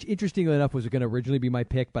 which interestingly enough was going to originally be my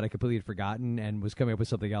pick, but I completely had forgotten and was coming up with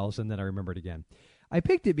something else, and then I remembered again. I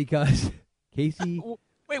picked it because Casey.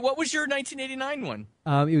 Wait, what was your 1989 one?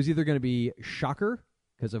 It was either going to be Shocker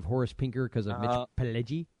because of Horace Pinker because of Mitch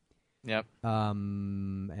Pileggi. Yep.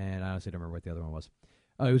 And I honestly don't remember what the other one was.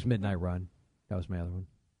 Oh, it was Midnight Run. That was my other one.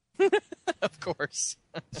 Of course.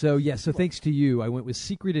 So thanks to you, I went with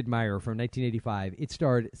Secret Admirer from 1985. It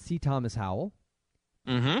starred C. Thomas Howell,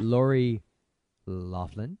 Lori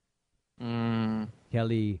Loughlin,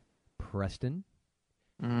 Kelly Preston.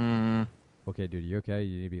 Okay, dude, you okay?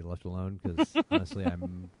 You need to be left alone because honestly,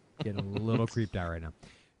 I'm getting a little creeped out right now.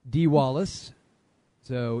 Dee Wallace.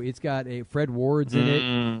 So it's got a Fred Ward's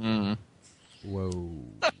in it. Whoa.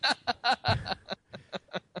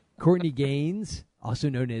 Courtney Gaines, also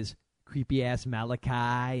known as creepy ass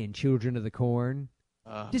Malachi and Children of the Corn.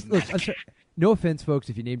 Look, no offense, folks,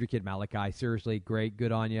 if you named your kid Malachi. Seriously, great,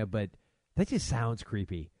 good on you, but that just sounds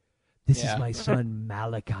creepy. This is my son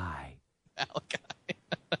Malachi. Malachi.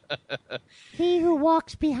 He who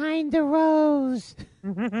walks behind the rows.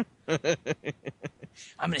 I'm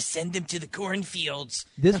going to send him to the cornfields.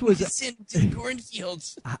 This was send him to the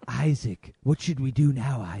cornfields. Isaac. What should we do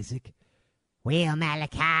now, Isaac? Well,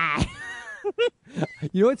 Malachi.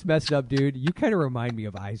 You know what's messed up, dude? You kind of remind me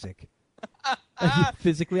of Isaac.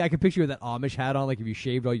 Physically, I can picture you with that Amish hat on, like if you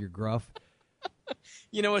shaved all your gruff.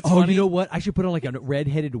 You know what's funny? You know what? I should put on like a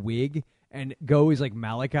red-headed wig and go as like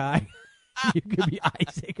Malachi. You could be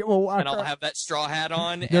Isaac. And I'll have that straw hat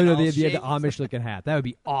on. No, they had the Amish-looking hat. That would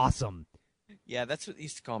be awesome. Yeah, that's what they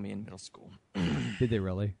used to call me in middle school. Did they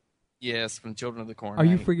really? Yes, from Children of the Corn. Are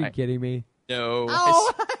you freaking kidding me? No.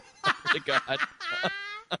 Oh. I swear to God.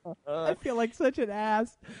 I feel like such an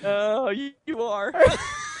ass. Oh, you are.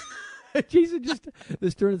 Jason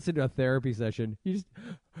this turned this into a therapy session. You just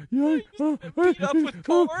beat up with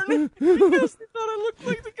corn because they thought I looked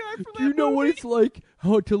like the guy from that Do you know movie? what it's like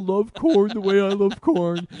to love corn the way I love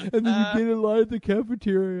corn? And then you get in line at the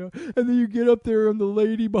cafeteria, and then you get up there and the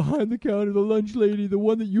lady behind the counter, the lunch lady, the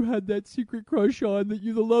one that you had that secret crush on,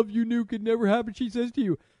 the love you knew could never happen, she says to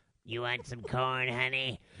you, You want some corn,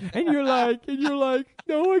 honey? and you're like,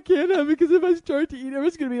 no, I can't have it because if I start to eat,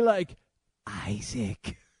 everyone's going to be like,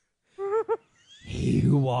 Isaac. He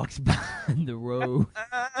who walks behind the road.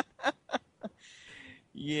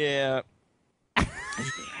 Yeah.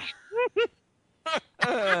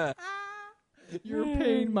 You're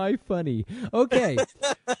paying my funny. Okay.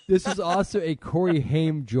 This is also a Corey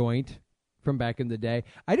Haim joint from back in the day.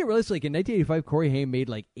 I didn't realize, like, in 1985, Corey Haim made,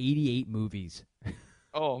 like, 88 movies.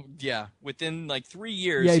 Oh, yeah. Within, like, 3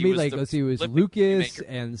 years. Yeah, he made, was like, the let's see, it was prolific Lucas filmmaker.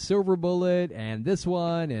 and Silver Bullet and this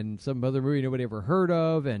one and some other movie nobody ever heard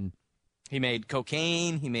of. And He made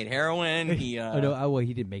cocaine. He made heroin. He, well,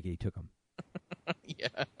 he didn't make it. He took them.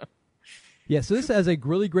 Yeah. Yeah, so this has a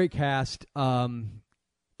really great cast.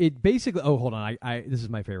 It basically... Oh, hold on. I this is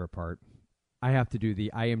my favorite part. I have to do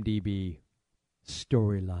the IMDb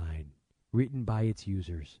storyline written by its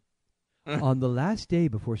users. On the last day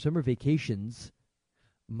before summer vacations,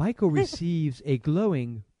 Michael receives a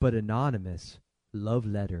glowing but anonymous love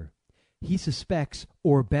letter. He suspects,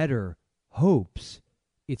 or better, hopes,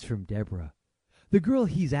 it's from Deborah, the girl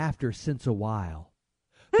he's after since a while.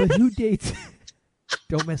 But who dates...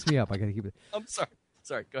 Don't mess me up. I got to keep it... I'm sorry.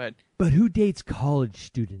 Sorry, go ahead. But who dates college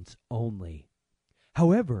students only?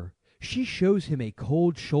 However, she shows him a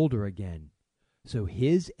cold shoulder again. So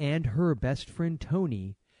his and her best friend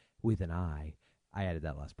Tony, with an I added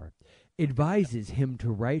that last part, advises him to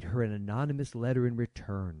write her an anonymous letter in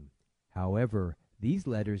return. However, these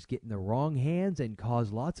letters get in the wrong hands and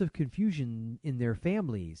cause lots of confusion in their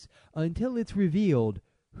families until it's revealed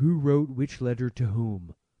who wrote which letter to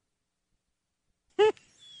whom.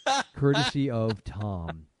 Courtesy of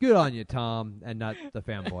Tom. Good on you, Tom, and not the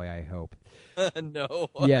fanboy, I hope. No.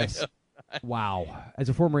 Yes. Wow. As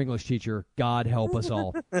a former English teacher, God help us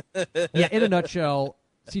all. Yeah, in a nutshell,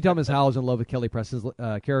 C. Thomas Howell is in love with Kelly Preston's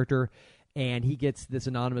character, and he gets this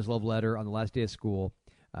anonymous love letter on the last day of school.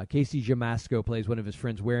 Casey Jamasco plays one of his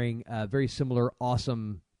friends wearing very similar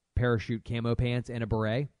awesome parachute camo pants and a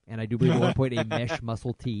beret, and I do believe at one point a mesh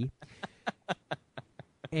muscle tee.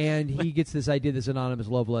 And he gets this idea this anonymous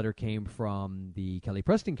love letter came from the Kelly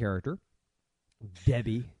Preston character,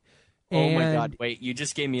 Debbie. Oh, my God. Wait, you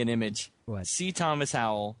just gave me an image. What? C. Thomas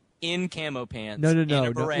Howell in camo pants. No. And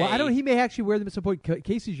a beret. Well, I don't. He may actually wear them at some point.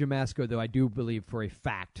 Casey Jamasco, though, I do believe for a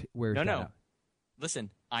fact wears that. No. Listen,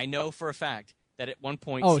 I know for a fact that at one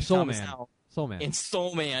point C. Soul Thomas Man. Howell Soul Man. in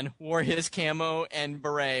Soul Man wore his camo and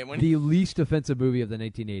beret. When The least offensive movie of the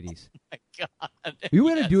 1980s. my God. We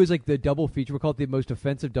want to do is like the double feature. We'll call it the most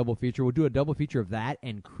offensive double feature. We'll do a double feature of that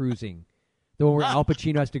and Cruising. The one where Al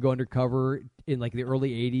Pacino has to go undercover in like the early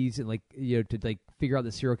 80s and like, you know, to like figure out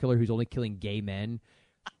the serial killer who's only killing gay men.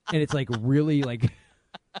 And it's like really like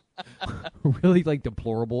really like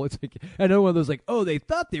deplorable. It's like another one of those like, oh, they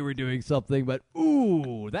thought they were doing something, but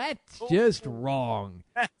ooh, that's just wrong.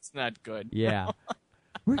 That's not good. Yeah.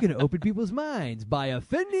 We're going to open people's minds by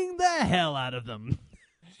offending the hell out of them.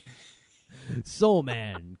 Soul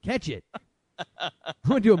Man, catch it. I'm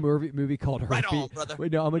going to do a movie called Herpes. Right on, brother.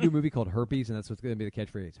 Wait, no, I'm going to do a movie called Herpes, and that's what's going to be the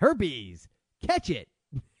catchphrase. Herpes, catch it.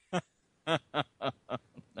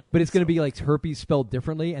 But it's going to be like herpes spelled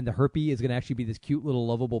differently, and the herpes is going to actually be this cute little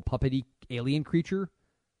lovable puppety alien creature.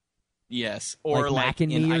 Yes, or like Mac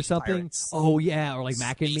and in Me or Ice something. Pirates. Oh yeah, or like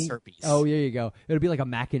Mac and Me. Herpes. Oh, there you go. It'll be like a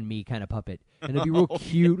Mac and Me kind of puppet, and it'll be real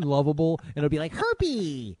cute, lovable, and it'll be like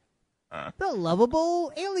Herpes, the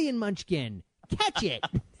lovable alien munchkin. Catch it.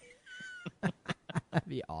 That'd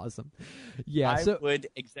be awesome. Yeah, I so would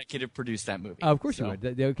executive produce that movie. of course you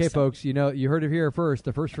would. Okay, folks, you heard it here first.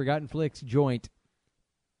 The first Forgotten Flicks joint.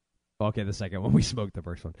 Okay, the second one. We smoked the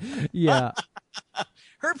first one. Yeah.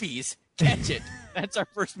 Herpes, catch it. That's our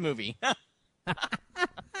first movie.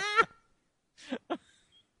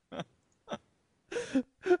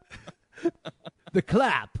 The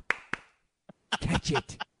clap. Catch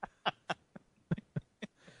it.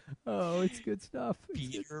 Oh, it's good stuff.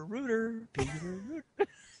 Peter Rooter.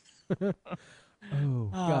 Oh,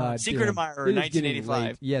 God. Secret Admirer,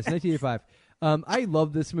 1985. Yes, 1985. I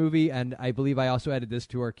love this movie, and I believe I also added this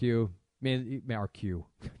to our queue. Our queue.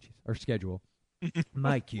 Our schedule.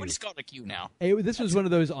 My queue. What is called a queue now? This was one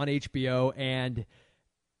of those on HBO, and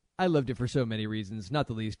I loved it for so many reasons, not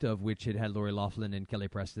the least of which it had Lori Loughlin and Kelly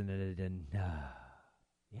Preston in it, and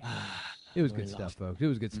it was good stuff, folks. It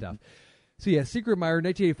was good stuff. So, yeah, Secret Admirer,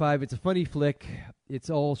 1985. It's a funny flick. It's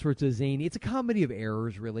all sorts of zany. It's a comedy of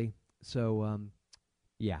errors, really. So,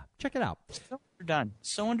 yeah, check it out.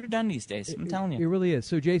 So underdone these days. I'm telling you. It really is.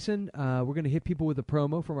 So, Jason, we're going to hit people with a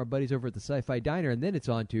promo from our buddies over at the Sci-Fi Diner, and then it's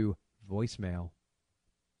on to voicemail.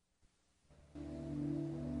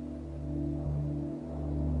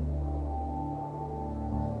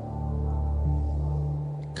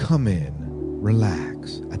 Come in,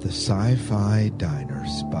 relax at the Sci-Fi Diner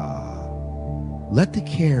Spa. Let the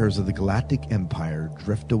cares of the Galactic Empire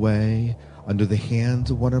drift away under the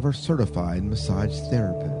hands of one of our certified massage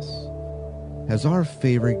therapists. Has our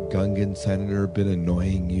favorite Gungan senator been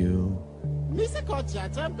annoying you? Mr.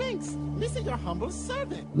 Corchata Binks, Mr. Your humble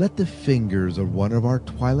servant. Let the fingers of one of our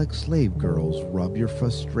Twi'lek slave girls rub your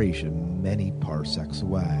frustration many parsecs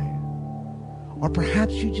away. Or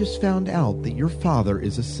perhaps you just found out that your father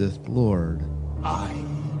is a Sith Lord. I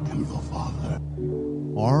am your father.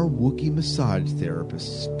 Our Wookiee massage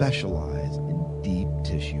therapists specialize in deep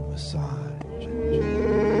tissue massage.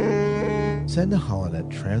 Send a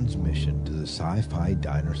holonet transmission to the Sci-Fi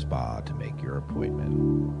Diner Spa to make your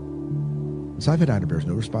appointment. The Sci-Fi Diner bears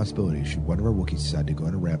no responsibility should one of our Wookiees decide to go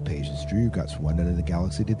on a rampage and strew your guts from one end of the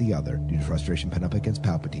galaxy to the other due to frustration pent up against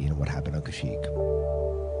Palpatine and what happened on Kashyyyk.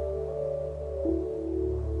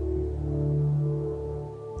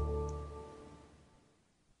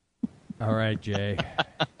 All right, Jay.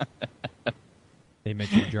 They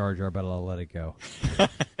mentioned Jar Jar, but I'll let it go.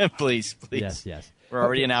 Please. Yes. We're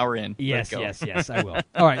already an hour in. Yes, I will.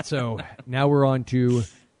 All right, so now we're on to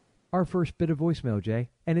our first bit of voicemail, Jay,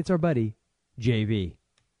 and it's our buddy, JV.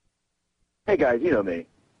 Hey, guys, you know me.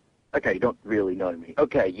 Okay, you don't really know me.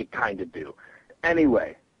 Okay, you kind of do.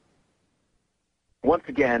 Anyway, once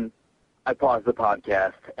again, I paused the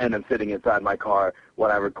podcast, and I'm sitting inside my car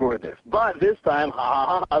when I record this. But this time,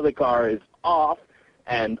 the car is off,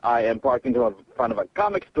 and I am parking in front of a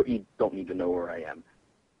comic store. You don't need to know where I am.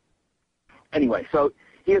 Anyway, so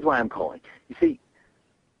here's why I'm calling. You see,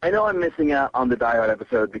 I know I'm missing out on the Die Hard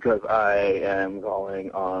episode because I am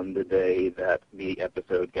calling on the day that the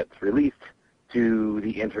episode gets released to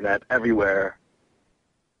the internet everywhere.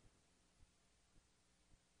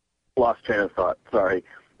 Lost train of thought, sorry.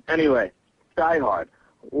 Anyway, Die Hard.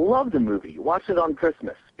 Love the movie. Watch it on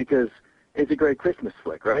Christmas because it's a great Christmas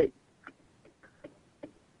flick, right?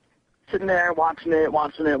 Sitting there watching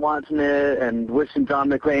it, and wishing John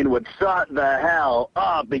McClane would shut the hell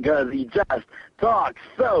up because he just talks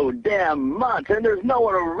so damn much, and there's no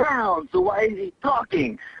one around, so why is he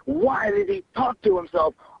talking? Why did he talk to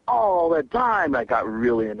himself all the time? I got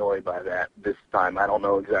really annoyed by that this time. I don't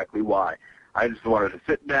know exactly why. I just wanted to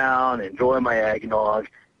sit down, enjoy my eggnog,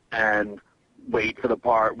 and wait for the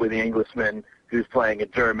part where the Englishman who's playing a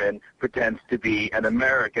German pretends to be an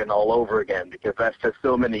American all over again, because that's just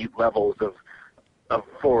so many levels of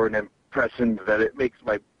foreign impressions that it makes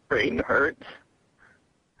my brain hurt.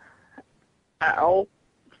 Ow.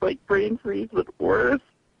 It's like brain freeze, but worse.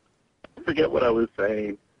 I forget what I was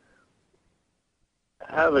saying.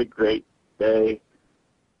 Have a great day.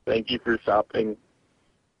 Thank you for shopping.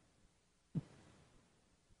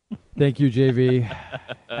 Thank you, JV.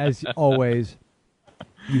 As always,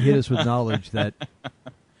 you hit us with knowledge that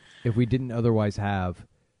if we didn't otherwise have,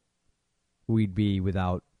 we'd be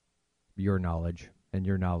without your knowledge, and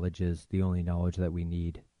your knowledge is the only knowledge that we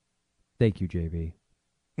need. Thank you, JV.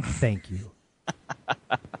 Thank you.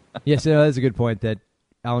 Yes, that's a good point. That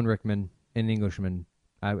Alan Rickman, an Englishman,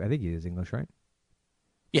 I think he is English, right?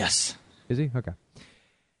 Yes. Is he? Okay.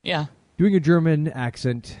 Yeah. Doing a German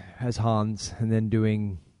accent as Hans, and then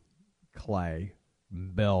doing Clay,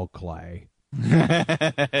 Bell Clay.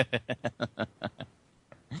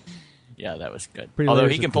 Yeah, that was good. Pretty Although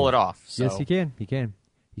he can pull it off. So. Yes, he can. He can.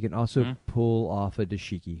 He can also pull off a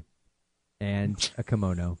dashiki and a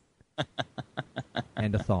kimono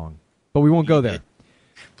and a thong. But we won't go there.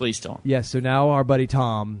 Please don't. Yes, so now our buddy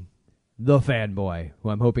Tom, the fanboy, who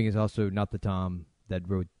I'm hoping is also not the Tom that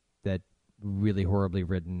wrote that really horribly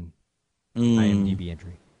written IMDb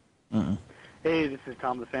entry. Hey, this is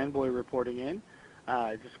Tom the fanboy reporting in.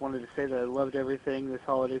 I just wanted to say that I loved everything this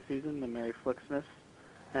holiday season, the Merry Flixmas,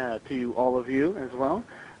 to all of you as well.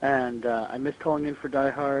 And I miss calling in for Die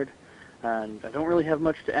Hard, and I don't really have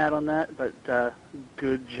much to add on that, but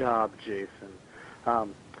good job, Jason.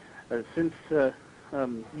 Since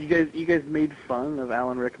you guys made fun of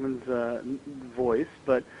Alan Rickman's voice,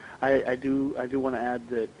 but I do want to add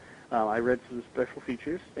that I read some special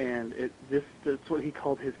features, and that's what he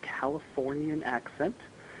called his Californian accent,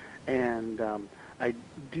 and I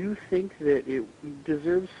do think that it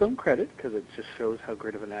deserves some credit because it just shows how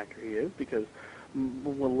great of an actor he is, because a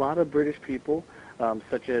lot of British people,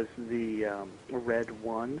 such as the Red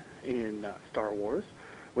One in Star Wars,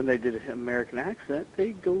 when they did an American accent,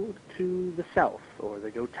 they go to the South or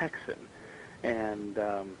they go Texan. And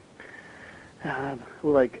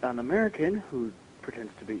like an American who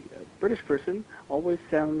pretends to be a British person always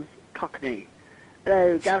sounds Cockney.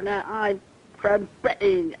 Hello, Governor, I'm from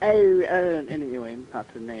Britain. Anyway,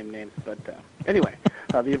 not to name names, but anyway,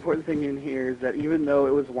 the important thing in here is that even though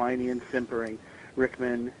it was whiny and simpering,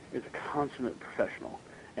 Rickman is a consummate professional,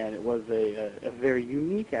 and it was a very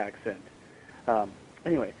unique accent.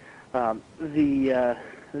 Anyway, the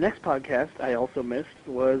next podcast I also missed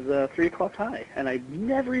was 3 O'Clock High, and I'd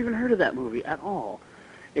never even heard of that movie at all.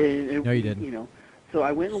 No, you didn't. You know, so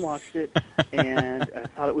I went and watched it, and I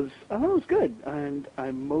thought it was good, and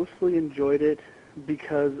I mostly enjoyed it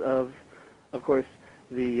because of course,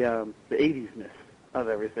 the 80s-ness of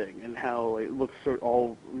everything, and how it looks sort of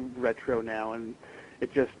all retro now, and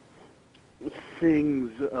it just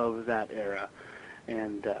sings of that era,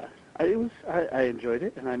 and I enjoyed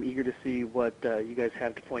it, and I'm eager to see what you guys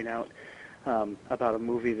have to point out about a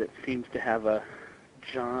movie that seems to have a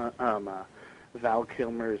Val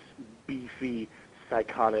Kilmer's beefy,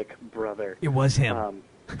 psychotic brother. It was him.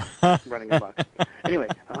 Running amok. Anyway,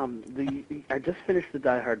 I just finished the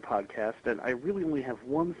Die Hard podcast, and I really only have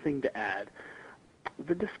one thing to add.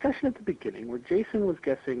 The discussion at the beginning where Jason was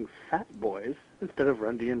guessing Fat Boys instead of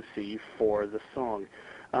Run DMC for the song.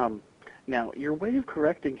 Now, your way of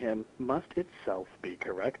correcting him must itself be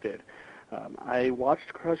corrected. I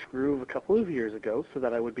watched Crush Groove a couple of years ago so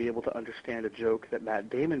that I would be able to understand a joke that Matt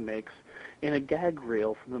Damon makes in a gag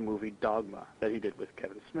reel from the movie Dogma that he did with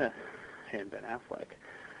Kevin Smith and Ben Affleck.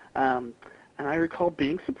 And I recall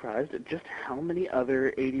being surprised at just how many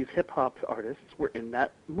other 80s hip-hop artists were in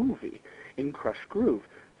that movie, in Crush Groove,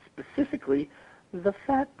 specifically the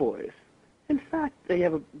Fat Boys. In fact, they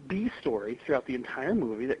have a B story throughout the entire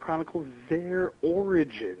movie that chronicles their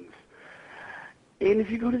origins. And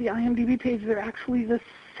if you go to the IMDb page, they're actually the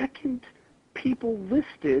second people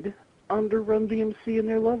listed under Run DMC and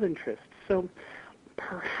their love interest. So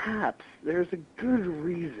perhaps there's a good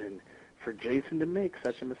reason for Jason to make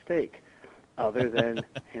such a mistake, other than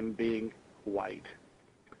him being white.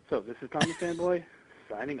 So this is Tom the Fanboy,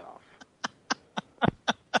 signing off.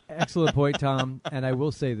 Excellent point, Tom. And I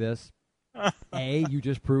will say this. A, you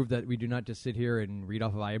just proved that we do not just sit here and read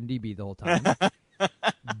off of IMDb the whole time.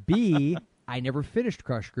 B, I never finished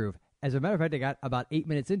Crush Groove. As a matter of fact, I got about 8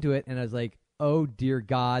 minutes into it, and I was like, "Oh dear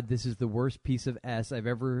God, this is the worst piece of S I've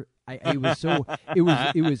ever." It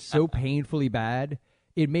was so painfully bad.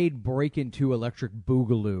 It made Breakin' 2 Electric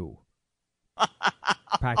Boogaloo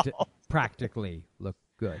practically look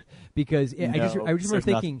good, because I just remember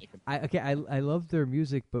thinking, I love their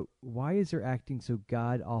music, but why is their acting so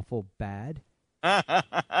god awful bad?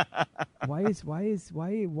 Why are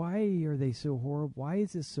they so horrible? Why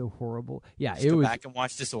is this so horrible? Yeah, just go back and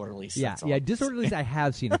watch Disorderlies. Yeah, Disorderlies I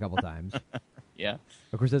have seen a couple times. Yeah.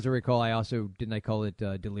 Of course, as I recall, I also didn't I call it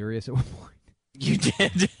Delirious at one point. You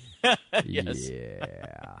did. Yes.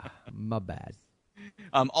 Yeah, my bad.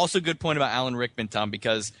 Also, good point about Alan Rickman, Tom,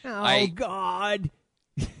 because God,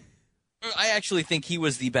 I actually think he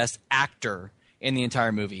was the best actor in the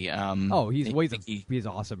entire movie. He's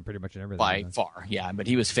awesome pretty much in everything. By far, yeah, but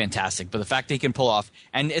he was fantastic. But the fact that he can pull off,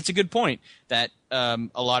 and it's a good point, that a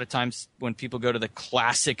lot of times when people go to the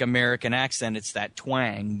classic American accent, it's that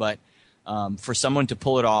twang. But for someone to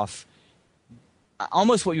pull it off,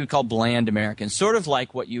 almost what you would call bland American, sort of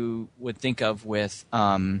like what you would think of with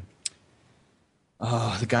the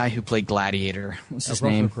guy who played Gladiator. What's his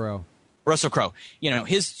name? Russell Crowe.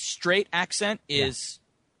 His straight accent is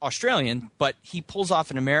Australian, but he pulls off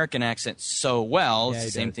an American accent so well. It's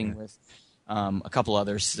the same thing with a couple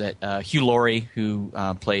others. That Hugh Laurie, who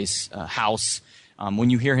plays House,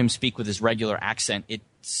 when you hear him speak with his regular accent, it's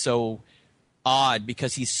so odd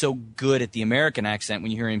because he's so good at the American accent.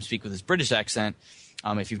 When you hear him speak with his British accent,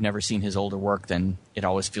 if you've never seen his older work, then it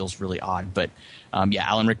always feels really odd. But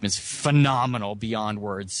Alan Rickman's phenomenal beyond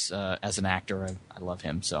words as an actor. I love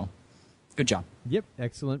him. So good job. Yep,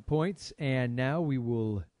 excellent points. And now we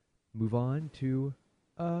will move on to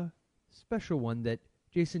a special one that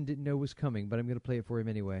Jason didn't know was coming, but I'm going to play it for him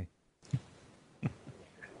anyway.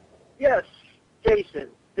 Yes, Jason,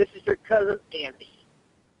 this is your cousin Andy.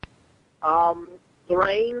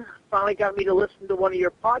 Lorraine finally got me to listen to one of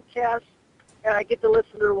your podcasts, and I get to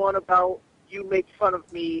listen to the one about you make fun of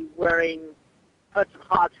me wearing Hudson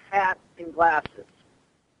Hawk's hat and glasses.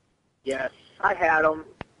 Yes, I had them.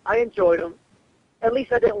 I enjoyed them. At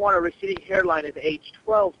least I didn't want a receding hairline at age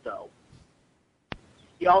 12, though.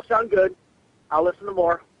 You all sound good. I'll listen to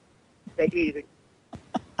more. Take it easy.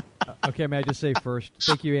 Okay, may I just say first,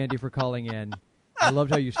 thank you, Andy, for calling in. I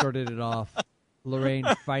loved how you started it off. Lorraine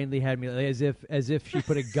finally had me as if she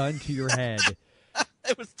put a gun to your head.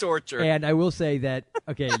 It was torture. And I will say that,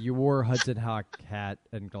 okay, you wore a Hudson Hawk hat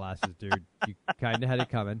and glasses, dude. You kind of had it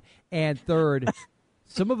coming. And third,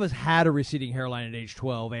 some of us had a receding hairline at age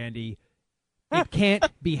 12, Andy. It can't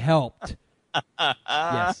be helped.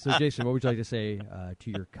 Yes. So, Jason, what would you like to say to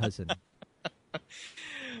your cousin?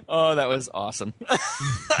 Oh, that was awesome.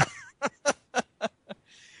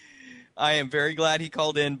 I am very glad he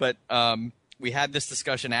called in, but we had this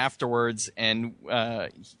discussion afterwards, and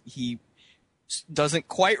he doesn't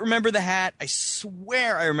quite remember the hat. I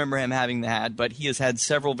swear I remember him having the hat, but he has had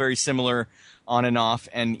several very similar on and off,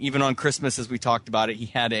 and even on Christmas, as we talked about it, he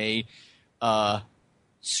had a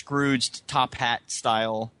Scrooged top hat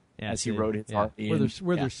style as he wrote his Harvey.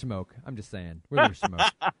 Where there's smoke. I'm just saying. Where there's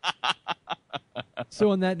smoke.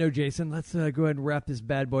 So on that note, Jason, let's go ahead and wrap this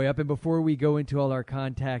bad boy up. And before we go into all our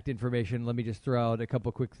contact information, let me just throw out a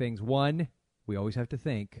couple quick things. One, we always have to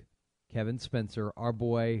thank Kevin Spencer, our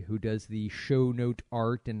boy who does the show note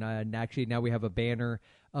art. And actually now we have a banner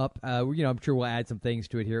up. I'm sure we'll add some things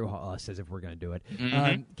to it here. Well, us as if we're going to do it.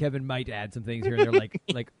 Mm-hmm. Kevin might add some things here and there,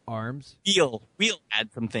 like arms. We'll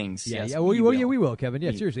add some things. Yeah, yes, yeah. We will, Kevin.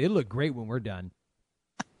 Yeah, seriously, it'll look great when we're done.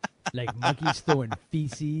 Like monkeys throwing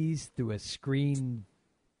feces through a screen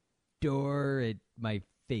door at my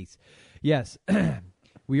face. Yes,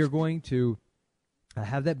 we are going to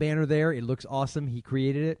have that banner there. It looks awesome. He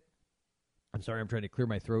created it. I'm sorry, I'm trying to clear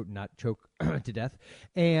my throat and not choke to death.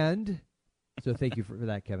 And so thank you for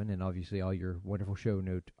that, Kevin, and obviously all your wonderful show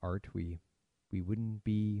note art. We wouldn't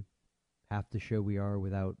be half the show we are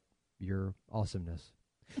without your awesomeness.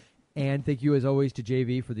 And thank you, as always, to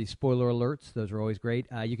JV for the spoiler alerts. Those are always great.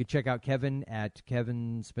 You can check out Kevin at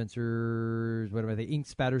Kevin Spencer's,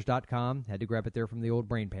 inkspatters.com. Had to grab it there from the old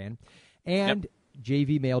brain pan. And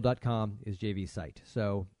jvmail.com is JV's site.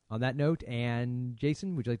 So on that note, and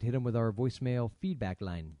Jason, would you like to hit him with our voicemail feedback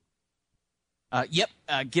line?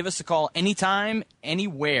 Give us a call anytime,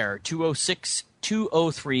 anywhere,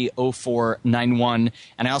 206-203-0491.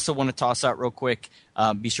 And I also want to toss out real quick,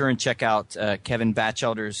 be sure and check out Kevin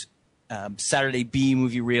Batchelder's Saturday B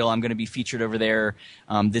movie reel. I'm going to be featured over there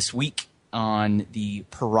this week on the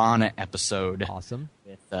Piranha episode. Awesome.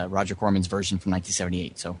 With Roger Corman's version from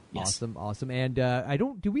 1978. So, yes. Awesome. And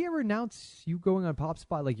did we ever announce you going on Pop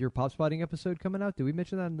Spot, like your Pop Spotting episode coming out? Did we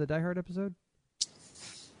mention that in the Die Hard episode?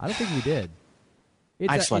 I don't think we did.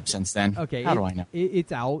 I've slept since then. Okay. How do I know?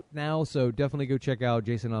 It's out now, so definitely go check out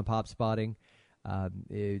Jason on Pop Spotting. I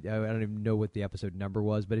don't even know what the episode number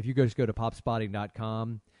was, but if you just go to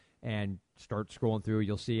popspotting.com and start scrolling through,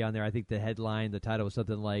 you'll see on there, I think the title was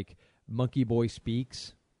something like Monkey Boy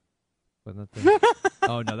Speaks. Wasn't that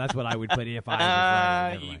oh, no, that's what I would put if I was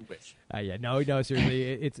right. You wish. No,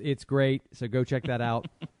 seriously, it's great, so go check that out.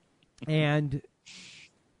 And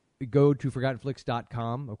go to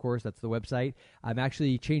ForgottenFlix.com, of course, that's the website. I'm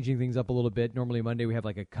actually changing things up a little bit. Normally Monday we have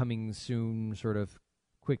like a coming soon sort of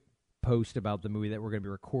quick post about the movie that we're going to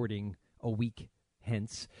be recording a week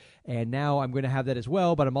hints. And now I'm going to have that as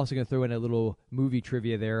well, but I'm also going to throw in a little movie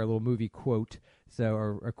trivia there, a little movie quote,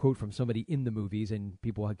 or a quote from somebody in the movies, and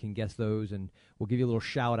people can guess those, and we'll give you a little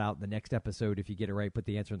shout-out in the next episode if you get it right. Put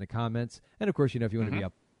the answer in the comments. And, of course, if you want to be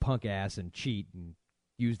a punk ass and cheat and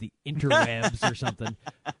use the interwebs or something,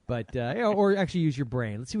 but or actually use your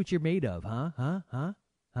brain. Let's see what you're made of,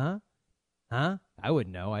 huh? I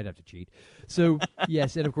wouldn't know. I'd have to cheat. So,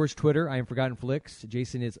 yes, and of course, Twitter, I am Forgotten Flicks.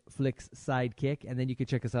 Jason is Flicks Sidekick. And then you can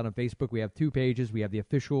check us out on Facebook. We have 2 pages. We have the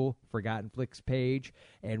official Forgotten Flicks page,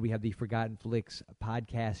 and we have the Forgotten Flicks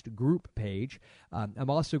podcast group page. I'm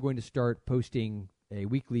also going to start posting a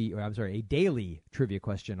daily trivia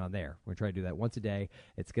question on there. We're going to try to do that once a day.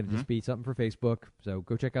 It's going to just be something for Facebook. So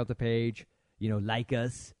go check out the page. Like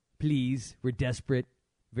us, please. We're desperate,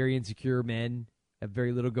 very insecure men. Have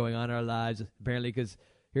very little going on in our lives, apparently, because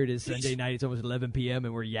here it is Sunday night. It's almost 11 p.m.,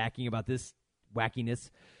 and we're yakking about this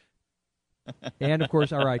wackiness. And, of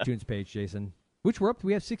course, our iTunes page, Jason, which we're up to.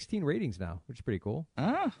 We have 16 ratings now, which is pretty cool.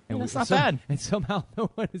 And that's not bad. And somehow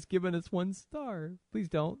no one has given us 1 star. Please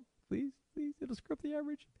don't. Please. It'll screw up the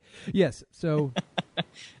average. Yes, so.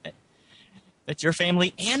 That's your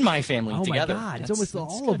family and my family together. Oh, my God. It's almost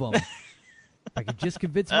all of them. If I could just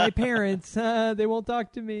convince my parents, they won't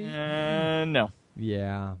talk to me. No.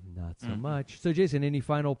 Yeah, not so much. So, Jason, any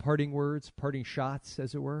final parting words, parting shots,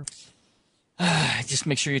 as it were? Just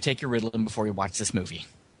make sure you take your Ritalin before you watch this movie.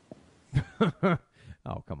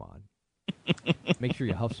 Oh, come on. Make sure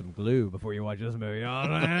you huff some glue before you watch this movie. Oh,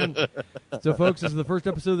 man. So, folks, this is the first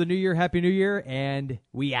episode of the new year. Happy New Year, and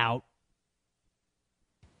we out.